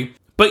Aubrey,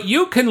 but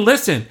you can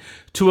listen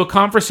to a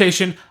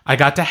conversation I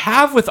got to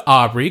have with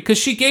Aubrey because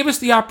she gave us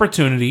the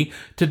opportunity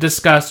to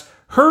discuss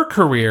her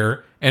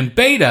career and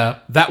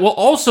Beta. That will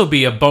also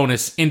be a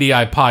bonus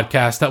NDI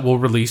podcast that we'll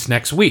release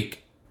next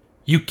week.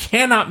 You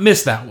cannot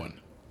miss that one.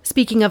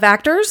 Speaking of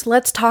actors,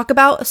 let's talk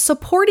about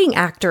Supporting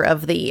Actor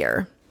of the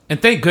Year.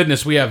 And thank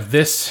goodness we have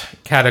this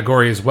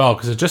category as well,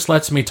 because it just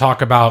lets me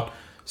talk about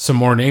some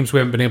more names we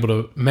haven't been able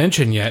to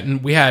mention yet.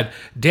 And we had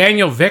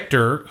Daniel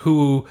Victor,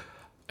 who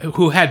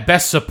had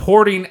Best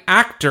Supporting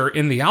Actor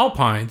in The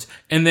Alpines,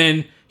 and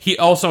then he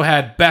also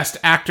had Best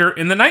Actor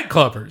in The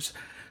Nightclubbers.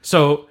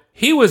 So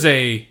he was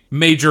a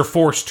major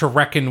force to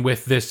reckon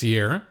with this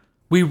year.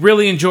 We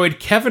really enjoyed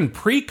Kevin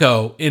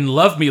Preco in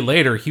Love Me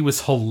Later. He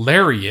was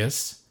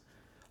hilarious.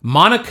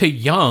 Monica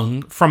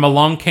Young from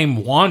Along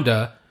Came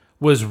Wanda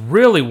was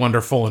really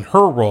wonderful in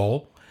her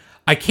role.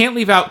 I can't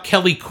leave out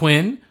Kelly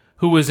Quinn,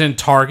 who was in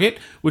Target,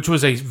 which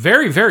was a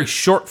very, very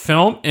short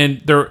film,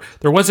 and there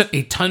wasn't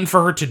a ton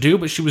for her to do,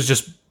 but she was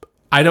just,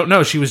 I don't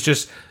know, she was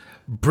just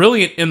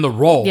brilliant in the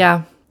role.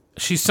 Yeah.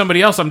 She's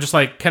somebody else. I'm just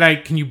like,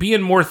 can you be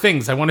in more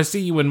things? I want to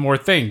see you in more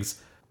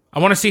things. I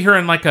want to see her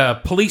in like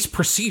a police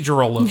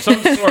procedural of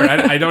some sort.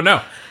 I don't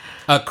know.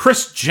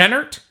 Chris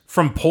Jennert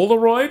from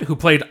Polaroid, who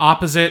played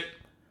opposite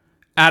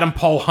Adam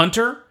Paul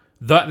Hunter.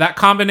 That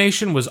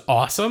combination was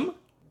awesome.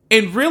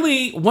 And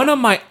really, one of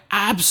my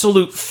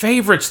absolute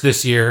favorites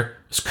this year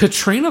was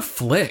Katrina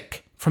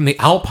Flick from The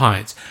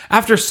Alpines.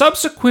 After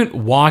subsequent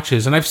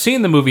watches, and I've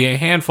seen the movie a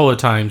handful of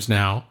times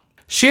now,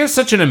 she has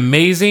such an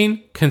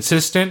amazing,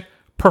 consistent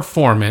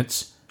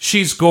performance.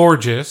 She's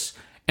gorgeous,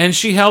 and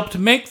she helped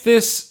make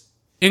this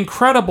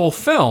incredible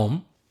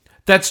film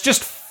that's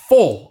just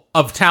full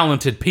of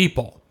talented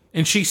people.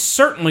 And she's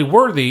certainly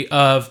worthy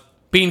of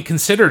being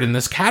considered in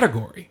this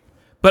category.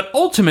 But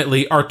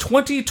ultimately, our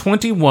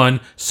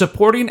 2021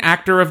 Supporting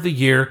Actor of the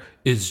Year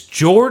is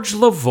George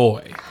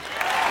Lavoie.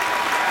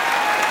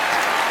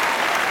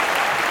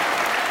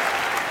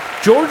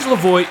 George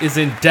Lavoie is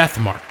in Death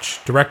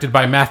March, directed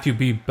by Matthew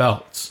B.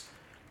 Belts.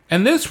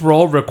 And this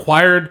role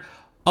required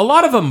a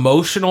lot of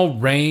emotional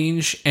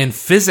range and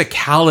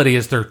physicality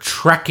as they're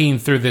trekking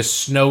through this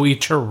snowy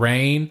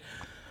terrain.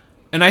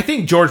 And I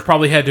think George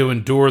probably had to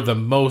endure the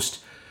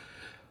most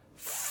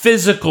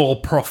physical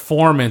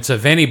performance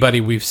of anybody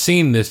we've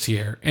seen this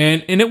year.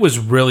 And it was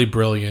really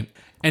brilliant.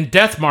 And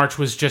Death March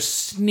was just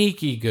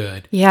sneaky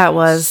good. Yeah, it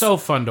was. So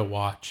fun to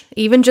watch.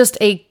 Even just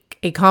a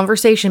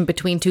conversation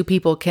between two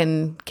people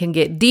can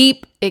get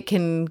deep, it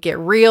can get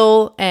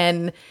real,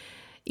 and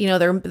you know,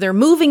 they're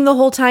moving the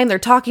whole time, they're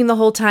talking the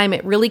whole time.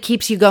 It really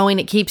keeps you going,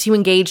 it keeps you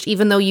engaged,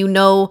 even though you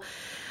kind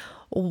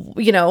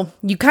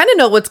of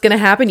know what's going to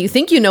happen. You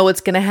think you know what's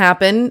going to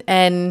happen,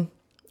 and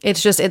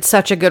it's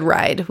such a good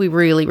ride. We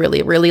really,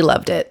 really, really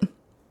loved it.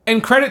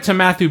 And credit to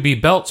Matthew B.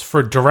 Belts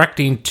for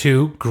directing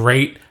two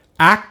great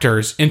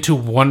actors into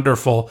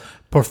wonderful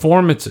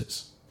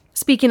performances.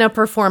 Speaking of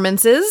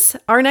performances,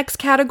 our next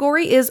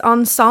category is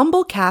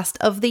Ensemble Cast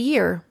of the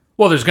Year.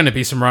 Well, there's going to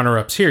be some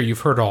runner-ups here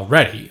you've heard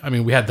already. I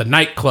mean, we had The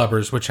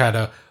Nightclubbers, which had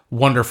a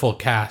wonderful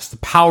cast. The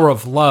Power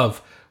of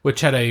Love, which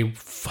had a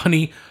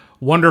funny,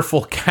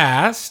 wonderful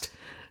cast,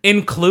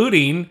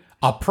 including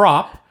a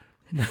prop.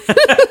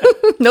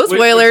 No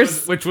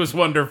spoilers. Which was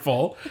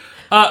wonderful.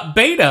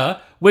 Beta,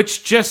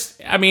 which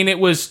it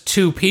was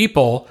two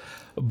people,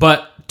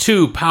 but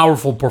two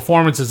powerful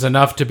performances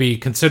enough to be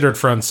considered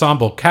for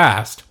ensemble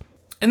cast.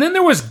 And then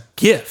there was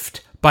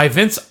Gift by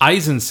Vince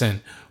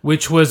Eisenson,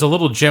 which was a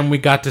little gem we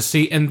got to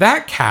see, and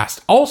that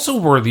cast also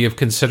worthy of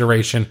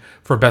consideration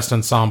for Best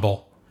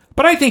Ensemble.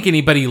 But I think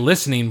anybody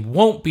listening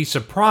won't be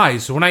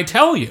surprised when I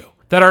tell you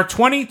that our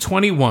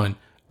 2021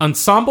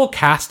 Ensemble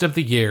Cast of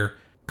the Year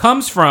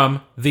comes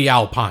from The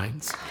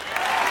Alpines.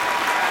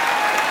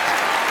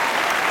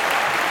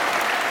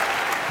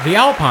 The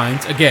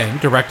Alpines, again,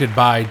 directed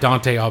by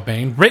Dante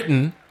Albane,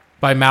 written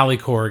by Mally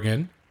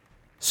Corrigan,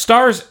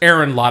 stars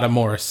Aaron Lotta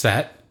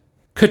Morissette,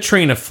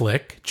 Katrina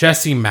Flick,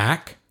 Jesse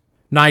Mack,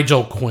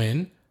 Nigel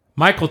Quinn,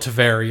 Michael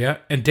Taveria,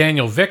 and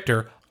Daniel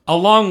Victor,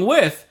 along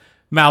with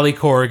Mally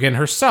Corrigan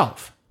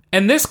herself.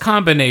 And this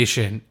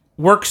combination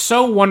works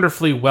so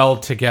wonderfully well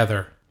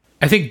together.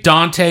 I think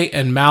Dante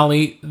and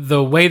Mally,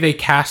 the way they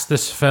cast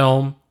this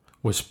film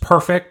was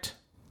perfect.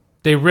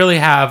 They really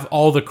have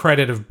all the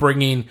credit of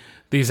bringing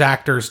these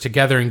actors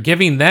together and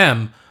giving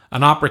them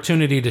an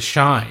opportunity to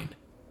shine.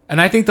 And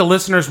I think the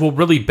listeners will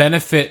really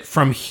benefit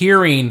from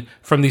hearing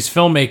from these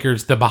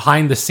filmmakers the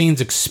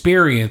behind-the-scenes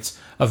experience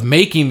of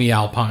making The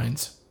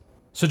Alpines.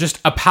 So just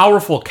a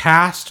powerful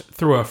cast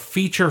through a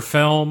feature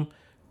film.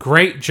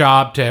 Great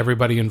job to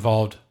everybody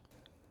involved.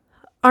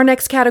 Our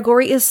next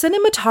category is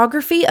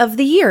Cinematography of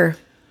the Year.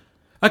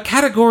 A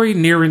category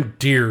near and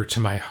dear to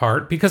my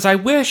heart because I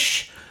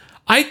wish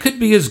I could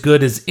be as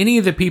good as any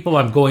of the people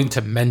I'm going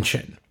to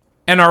mention.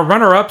 And our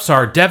runner-ups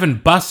are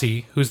Devin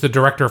Bussey, who's the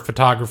director of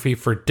photography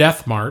for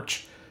Death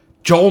March,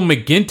 Joel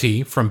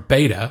McGinty from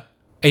Beta,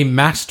 A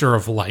Master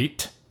of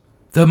Light,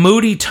 The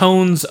Moody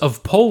Tones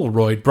of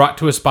Polaroid, brought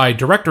to us by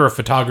director of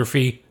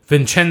photography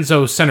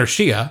Vincenzo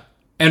Senercia,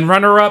 and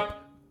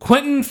runner-up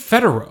Quentin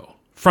Federer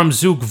from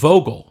Zug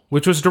Vogel,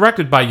 which was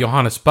directed by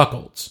Johannes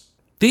Buchholz.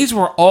 These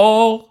were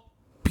all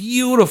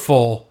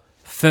beautiful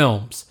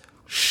films,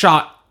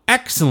 shot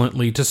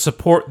excellently to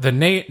support the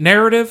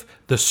narrative,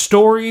 the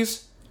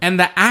stories, and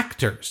the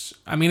actors.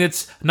 I mean,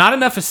 it's not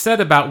enough is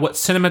said about what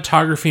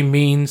cinematography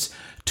means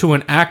to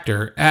an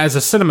actor. As a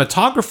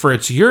cinematographer,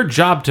 it's your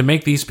job to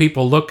make these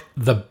people look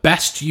the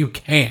best you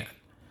can.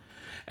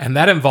 And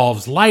that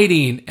involves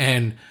lighting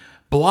and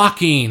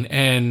blocking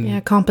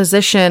and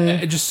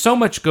composition. Just so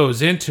much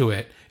goes into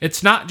it.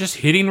 It's not just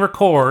hitting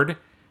record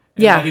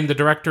and letting the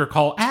director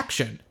call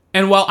action.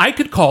 And while I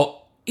could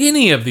call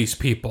any of these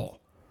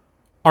people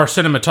our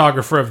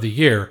cinematographer of the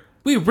year,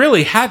 we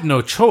really had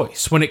no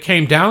choice when it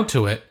came down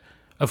to it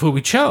of who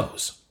we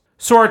chose.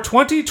 So our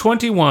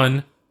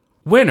 2021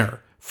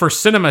 winner for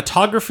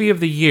Cinematography of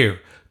the Year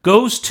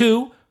goes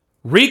to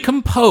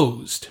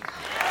Recomposed.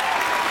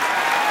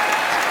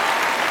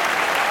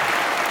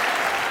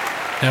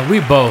 Now, we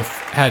both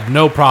had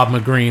no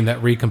problem agreeing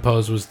that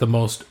Recomposed was the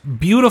most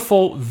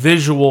beautiful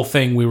visual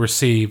thing we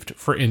received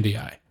for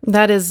Indie.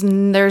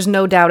 There's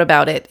no doubt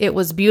about it. It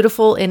was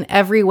beautiful in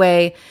every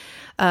way.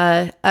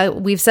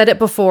 We've said it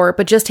before,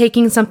 but just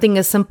taking something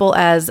as simple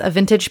as a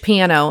vintage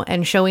piano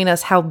and showing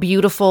us how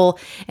beautiful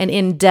and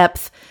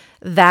in-depth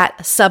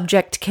that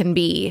subject can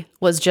be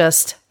was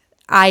just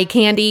eye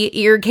candy,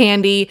 ear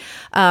candy.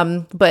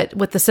 But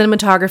with the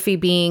cinematography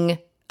being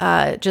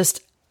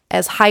just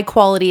as high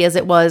quality as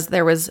it was,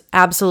 there was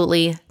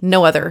absolutely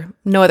no other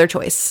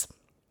choice.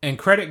 And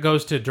credit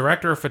goes to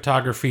director of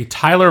photography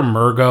Tyler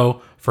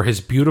Murgo for his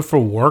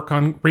beautiful work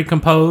on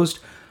Recomposed.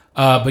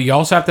 But you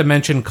also have to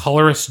mention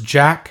colorist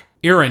Jack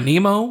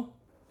Iranimo,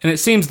 and it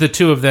seems the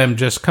two of them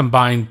just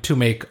combined to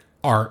make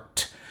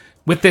art.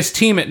 With this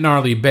team at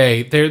Gnarly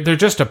Bay, they're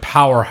just a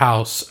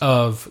powerhouse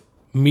of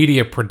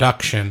media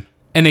production.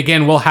 And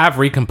again, we'll have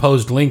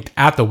Recomposed linked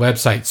at the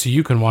website, so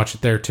you can watch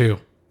it there too.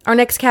 Our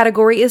next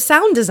category is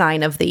Sound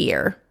Design of the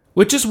Year,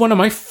 which is one of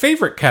my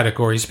favorite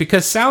categories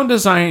because sound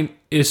design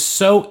is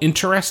so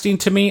interesting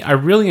to me. I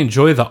really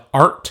enjoy the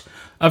art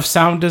of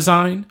sound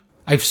design.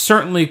 I've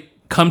certainly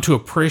come to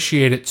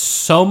appreciate it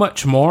so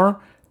much more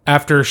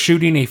after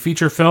shooting a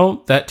feature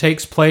film that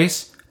takes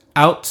place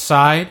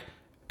outside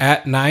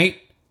at night.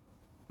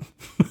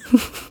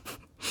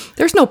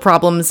 There's no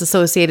problems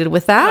associated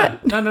with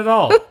that. None at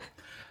all.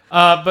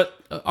 But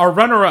our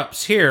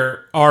runner-ups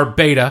here are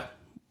Beta,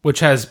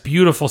 which has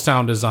beautiful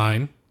sound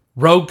design,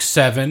 Rogue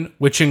 7,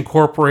 which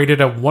incorporated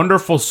a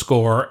wonderful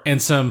score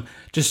and some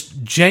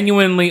just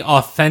genuinely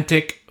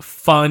authentic,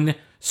 fun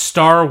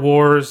Star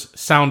Wars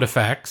sound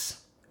effects,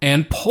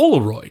 and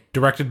Polaroid,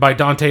 directed by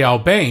Dante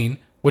Albane,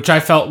 which I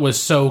felt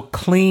was so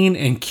clean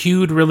and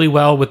cued really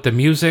well with the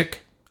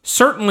music.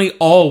 Certainly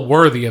all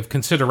worthy of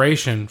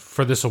consideration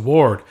for this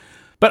award.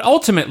 But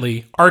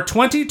ultimately, our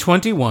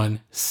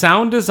 2021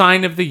 Sound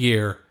Design of the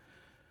Year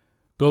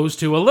goes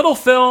to a little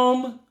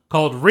film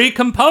called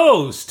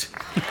Recomposed.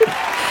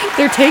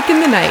 They're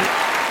taking the night.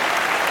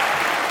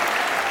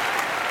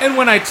 And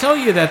when I tell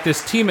you that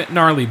this team at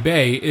Gnarly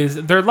Bay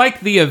they're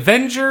like the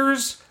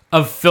Avengers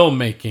of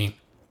filmmaking.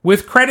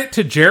 With credit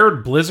to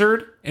Jared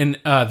Blizzard and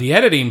the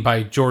editing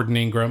by Jordan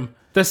Ingram,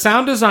 the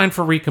sound design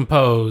for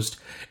Recomposed,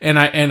 and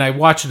I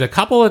watched it a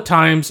couple of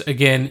times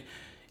again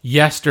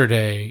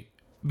yesterday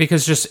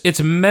because it's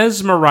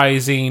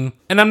mesmerizing.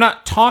 And I'm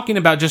not talking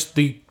about just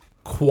the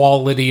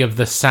quality of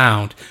the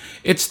sound.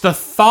 It's the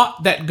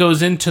thought that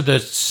goes into the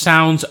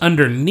sounds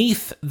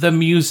underneath the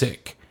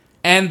music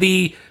and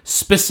the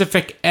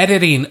specific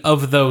editing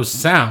of those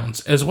sounds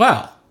as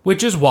well.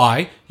 Which is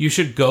why you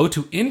should go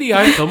to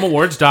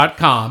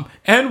IndieEyeFilmAwards.com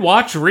and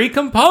watch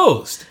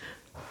Recomposed.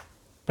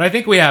 But I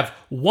think we have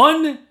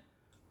one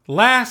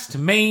last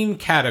main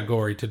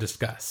category to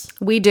discuss.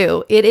 We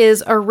do. It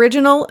is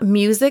Original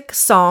Music,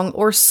 Song,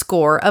 or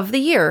Score of the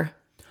Year.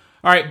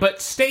 All right,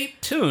 but stay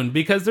tuned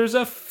because there's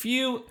a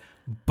few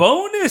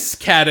bonus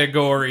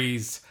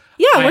categories.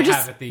 Yeah, we're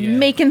just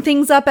making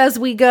things up as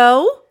we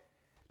go.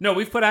 No,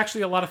 we've put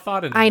actually a lot of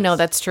thought into I know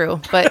that's true,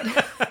 but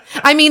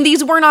I mean,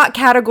 these were not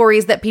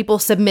categories that people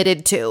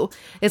submitted to,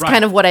 is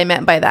kind of what I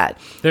meant by that.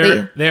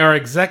 They are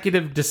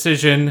executive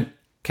decision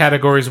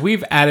categories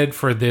we've added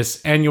for this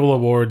annual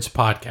awards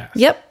podcast.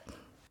 Yep.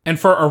 And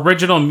for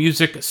original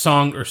music,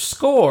 song, or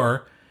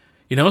score,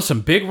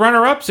 some big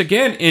runner-ups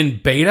again in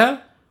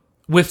Beta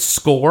with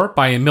Score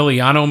by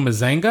Emiliano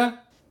Mazenga,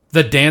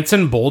 The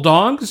Dancin'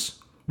 Bulldogs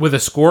with a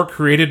score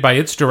created by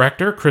its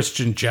director,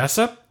 Christian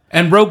Jessup,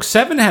 and Rogue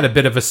 7 had a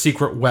bit of a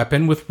secret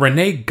weapon with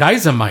Rene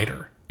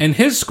Geisemiter and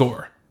his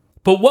score.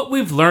 But what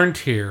we've learned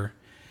here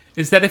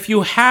is that if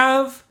you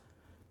have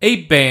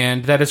a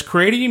band that is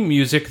creating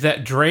music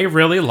that Dre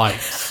really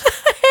likes,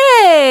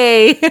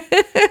 hey,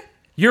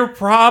 you're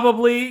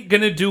probably going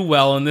to do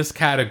well in this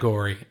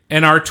category.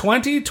 And our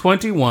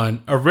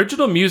 2021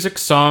 Original Music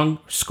Song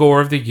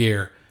Score of the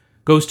Year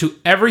goes to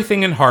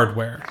Everything in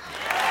Hardware.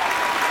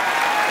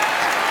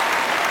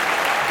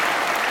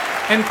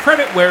 And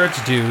credit where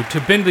it's due to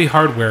Bindley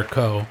Hardware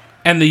Co.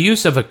 and the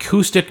use of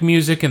acoustic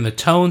music and the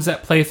tones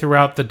that play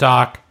throughout the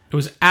doc. It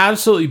was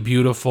absolutely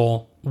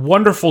beautiful,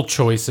 wonderful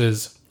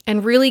choices.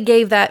 And really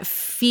gave that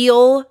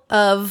feel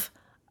of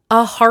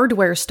a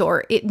hardware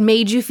store. It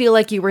made you feel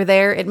like you were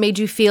there. It made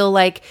you feel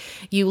like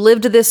you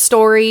lived this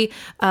story.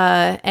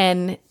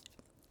 And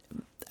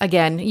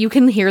again, you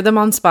can hear them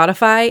on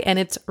Spotify, and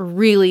it's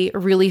really,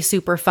 really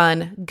super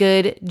fun.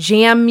 Good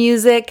jam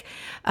music.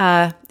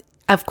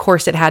 Of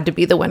course, it had to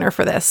be the winner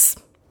for this.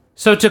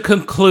 So to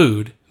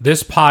conclude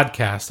this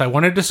podcast, I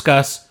want to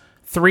discuss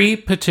 3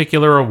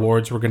 particular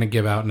awards we're going to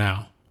give out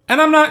now.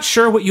 And I'm not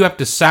sure what you have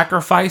to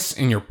sacrifice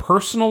in your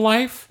personal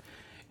life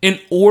in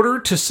order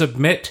to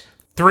submit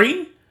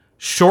 3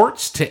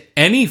 shorts to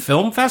any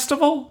film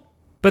festival,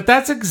 but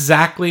that's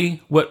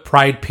exactly what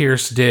Pride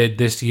Pierce did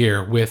this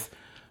year with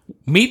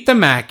Meet the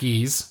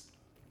Mackies,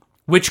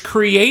 which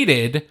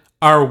created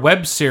our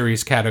web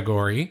series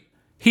category.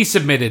 He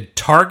submitted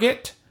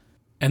Target,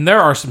 and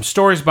there are some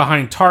stories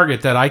behind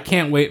Target that I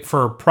can't wait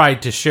for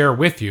Pride to share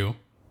with you.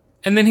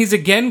 And then he's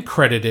again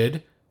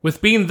credited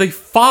with being the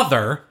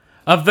father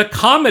of the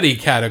comedy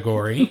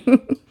category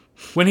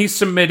when he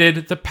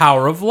submitted The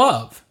Power of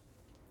Love.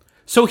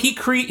 So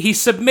he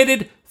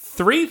submitted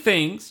 3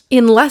 things.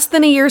 In less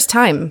than a year's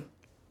time.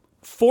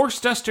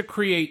 Forced us to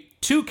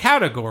create 2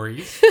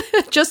 categories.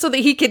 Just so that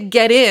he could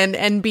get in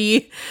and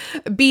be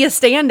a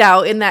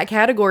standout in that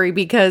category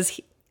because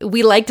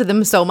we liked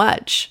them so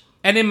much.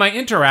 And in my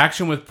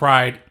interaction with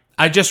Pride,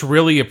 I just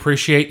really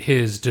appreciate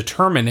his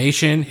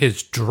determination,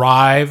 his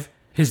drive,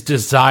 his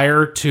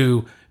desire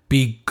to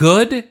be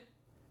good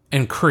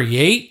and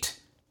create.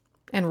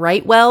 And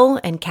write well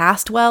and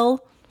cast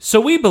well.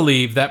 So we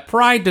believe that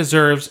Pride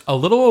deserves a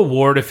little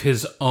award of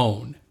his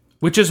own,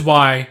 which is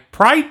why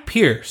Pride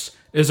Pierce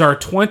is our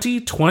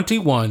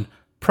 2021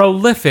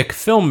 Prolific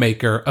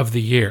Filmmaker of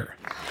the Year.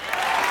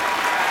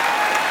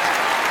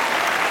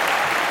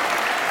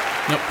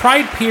 Now,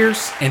 Pride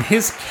Pierce and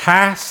his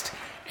cast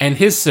and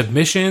his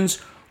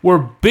submissions were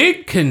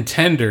big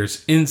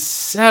contenders in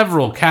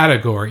several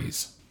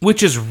categories,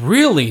 which is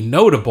really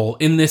notable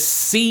in this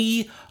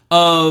sea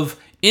of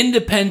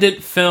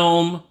independent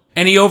film,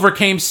 and he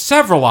overcame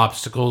several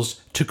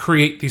obstacles to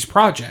create these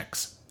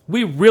projects.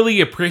 We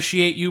really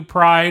appreciate you,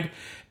 Pride,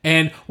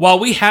 and while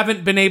we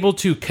haven't been able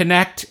to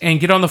connect and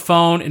get on the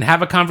phone and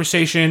have a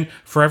conversation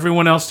for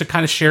everyone else to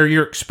kind of share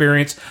your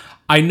experience,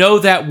 I know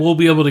that we'll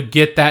be able to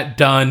get that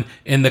done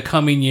in the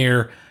coming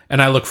year,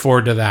 and I look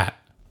forward to that.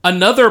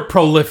 Another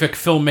prolific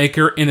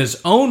filmmaker in his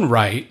own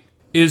right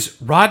is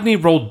Rodney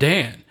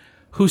Roldan,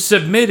 who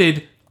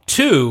submitted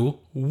 2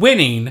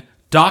 winning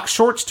doc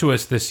shorts to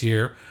us this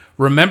year,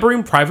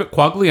 Remembering Private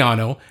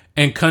Quagliano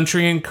and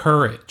Country and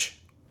Courage.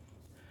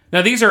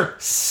 Now, these are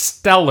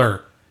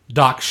stellar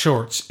doc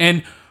shorts,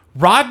 and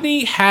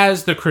Rodney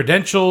has the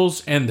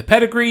credentials and the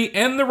pedigree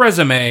and the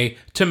resume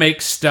to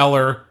make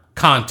stellar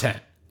content.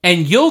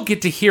 And you'll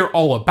get to hear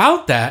all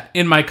about that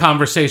in my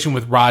conversation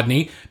with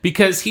Rodney,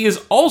 because he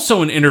is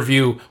also an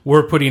interview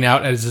we're putting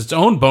out as its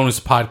own bonus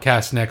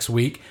podcast next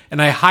week.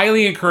 And I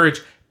highly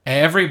encourage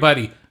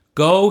everybody,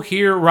 go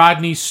hear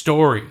Rodney's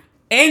story.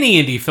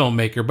 Any indie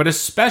filmmaker, but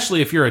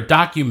especially if you're a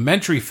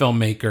documentary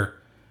filmmaker,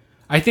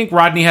 I think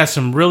Rodney has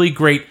some really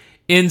great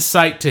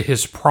insight to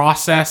his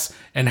process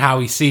and how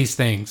he sees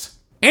things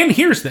and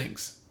hears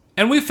things.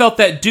 And we felt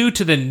that due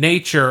to the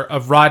nature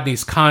of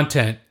Rodney's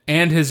content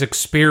and his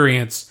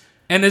experience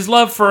and his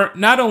love for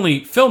not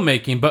only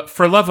filmmaking, but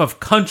for love of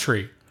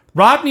country,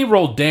 Rodney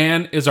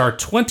Roldan is our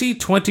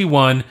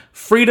 2021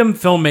 Freedom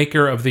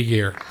Filmmaker of the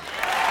Year.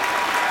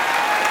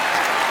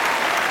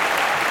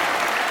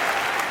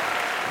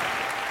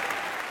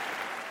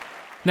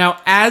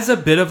 Now, as a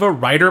bit of a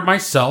writer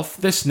myself,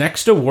 this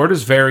next award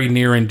is very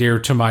near and dear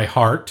to my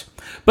heart.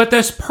 But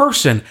this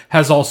person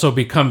has also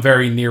become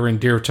very near and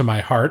dear to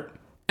my heart.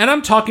 And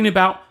I'm talking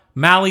about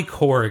Mali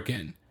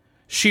Corrigan.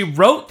 She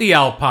wrote The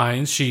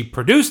Alpines, she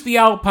produced The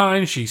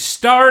Alpines, she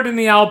starred in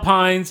The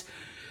Alpines.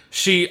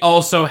 She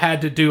also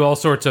had to do all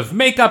sorts of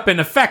makeup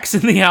and effects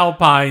in The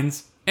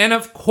Alpines. And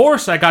of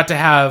course, I got to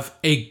have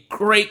a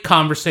great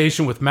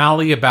conversation with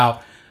Mali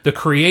about the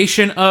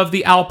creation of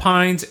The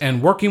Alpines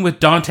and working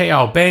with Dante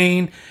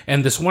Albane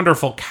and this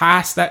wonderful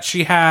cast that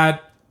she had,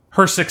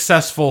 her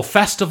successful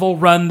festival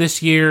run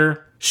this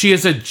year. She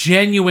is a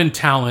genuine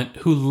talent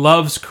who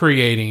loves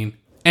creating,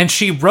 and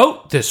she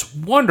wrote this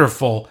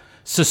wonderful,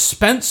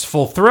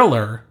 suspenseful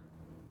thriller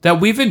that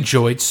we've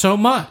enjoyed so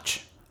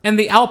much. And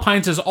The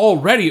Alpines has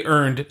already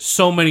earned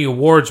so many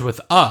awards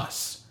with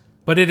us,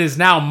 but it is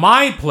now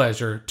my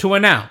pleasure to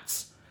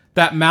announce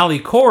that Mali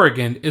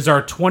Corrigan is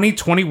our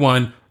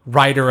 2021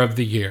 Writer of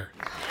the Year.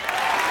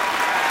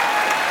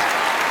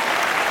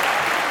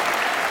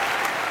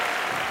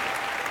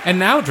 And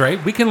now, Dre,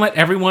 we can let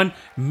everyone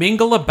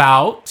mingle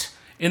about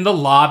in the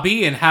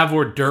lobby and have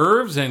hors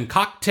d'oeuvres and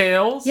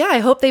cocktails. Yeah, I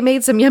hope they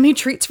made some yummy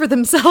treats for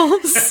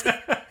themselves.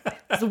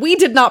 We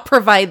did not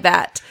provide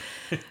that,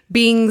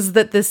 being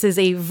that this is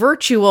a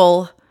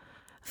virtual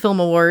Film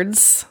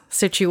Awards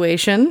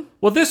situation.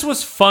 Well, this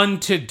was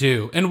fun to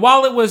do. And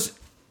while it was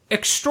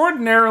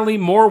extraordinarily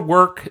more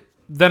work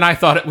than I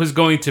thought it was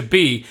going to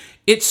be,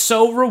 it's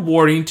so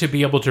rewarding to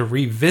be able to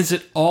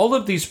revisit all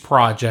of these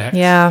projects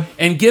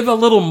and give a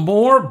little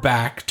more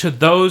back to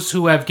those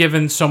who have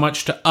given so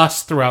much to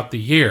us throughout the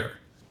year.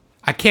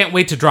 I can't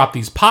wait to drop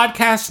these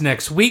podcasts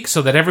next week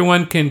so that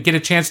everyone can get a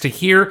chance to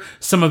hear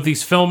some of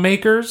these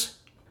filmmakers.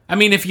 I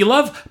mean, if you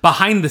love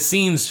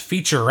behind-the-scenes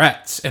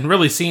featurettes and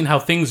really seeing how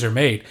things are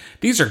made,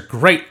 these are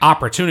great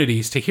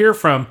opportunities to hear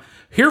from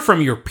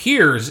your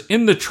peers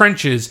in the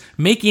trenches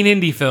making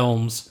indie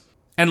films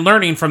and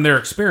learning from their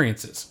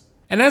experiences.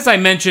 And as I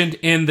mentioned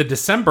in the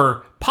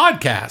December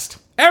podcast,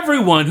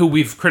 everyone who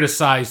we've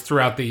criticized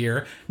throughout the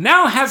year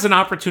now has an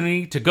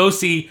opportunity to go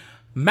see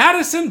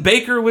Madison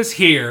Baker Was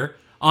Here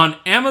on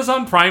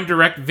Amazon Prime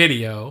Direct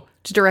Video.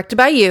 Directed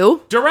by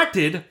you.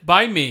 Directed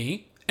by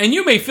me. And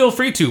you may feel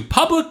free to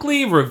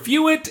publicly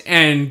review it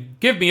and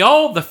give me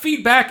all the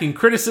feedback and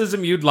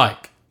criticism you'd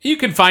like. You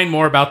can find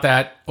more about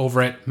that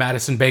over at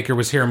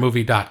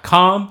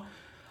MadisonBakerWasHereMovie.com.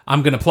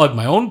 I'm going to plug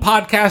my own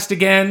podcast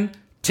again,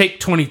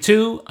 Take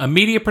 22, a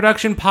media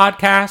production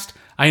podcast.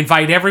 I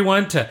invite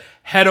everyone to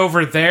head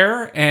over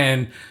there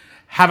and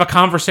have a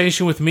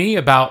conversation with me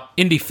about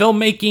indie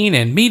filmmaking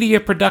and media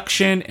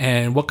production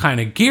and what kind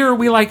of gear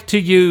we like to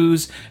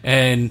use,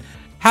 and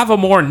have a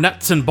more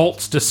nuts and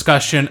bolts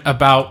discussion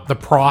about the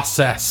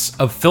process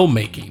of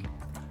filmmaking.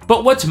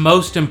 But what's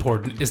most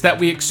important is that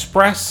we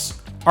express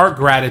our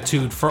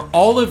gratitude for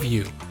all of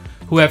you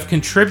who have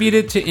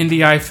contributed to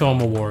Indie Eye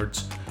Film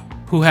Awards,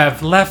 who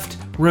have left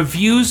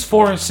reviews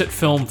for us at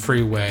Film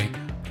Freeway.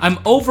 I'm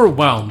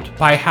overwhelmed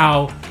by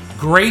how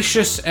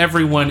gracious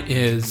everyone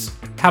is,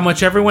 how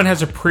much everyone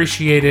has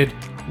appreciated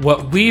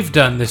what we've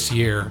done this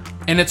year.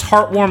 And it's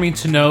heartwarming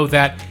to know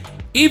that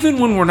even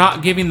when we're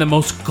not giving the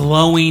most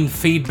glowing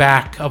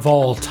feedback of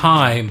all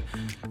time,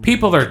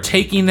 people are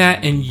taking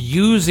that and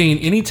using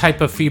any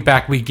type of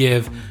feedback we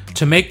give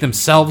to make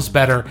themselves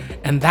better.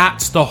 And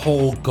that's the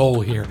whole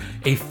goal here.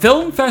 A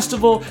film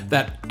festival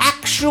that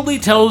actually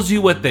tells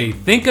you what they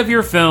think of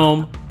your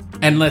film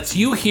and lets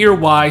you hear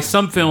why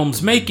some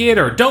films make it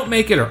or don't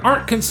make it or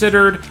aren't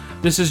considered.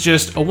 This is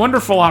just a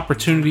wonderful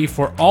opportunity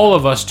for all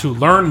of us to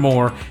learn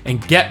more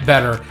and get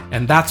better.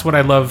 And that's what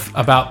I love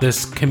about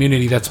this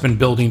community that's been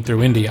building through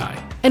Indie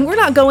Eye. And we're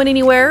not going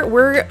anywhere.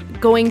 We're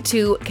going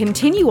to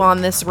continue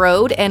on this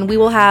road, and we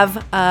will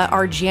have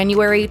our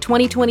January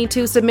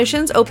 2022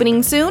 submissions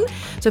opening soon.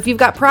 So if you've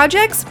got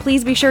projects,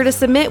 please be sure to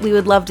submit. We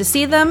would love to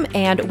see them,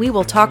 and we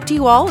will talk to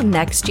you all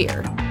next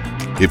year.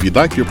 If you'd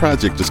like your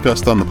project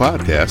discussed on the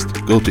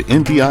podcast, go to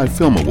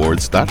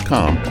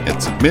NDIFilmAwards.com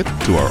and submit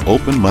to our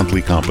open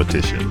monthly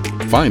competition.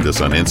 Find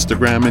us on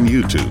Instagram and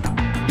YouTube,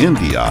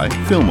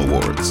 NDI Film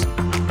Awards.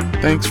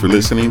 Thanks for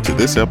listening to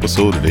this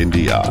episode of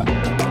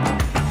NDI.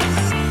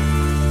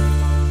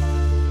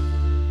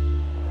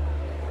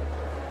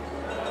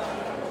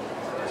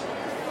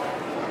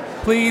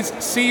 Please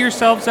see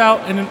yourselves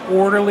out in an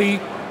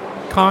orderly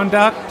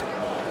conduct.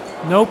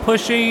 No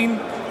pushing.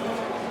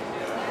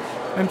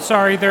 I'm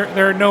sorry,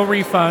 there are no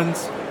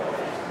refunds.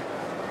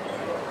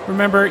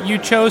 Remember, you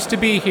chose to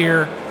be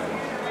here.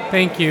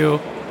 Thank you.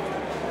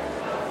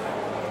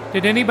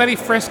 Did anybody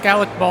frisk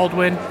Alec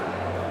Baldwin?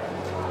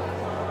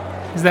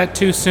 Is that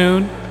too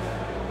soon?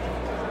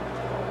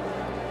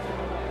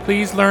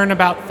 Please learn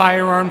about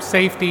firearm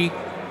safety.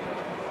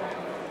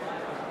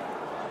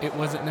 It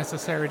wasn't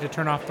necessary to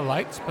turn off the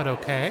lights, but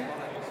okay.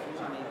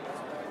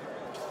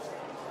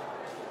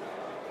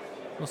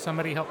 Will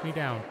somebody help me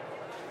down?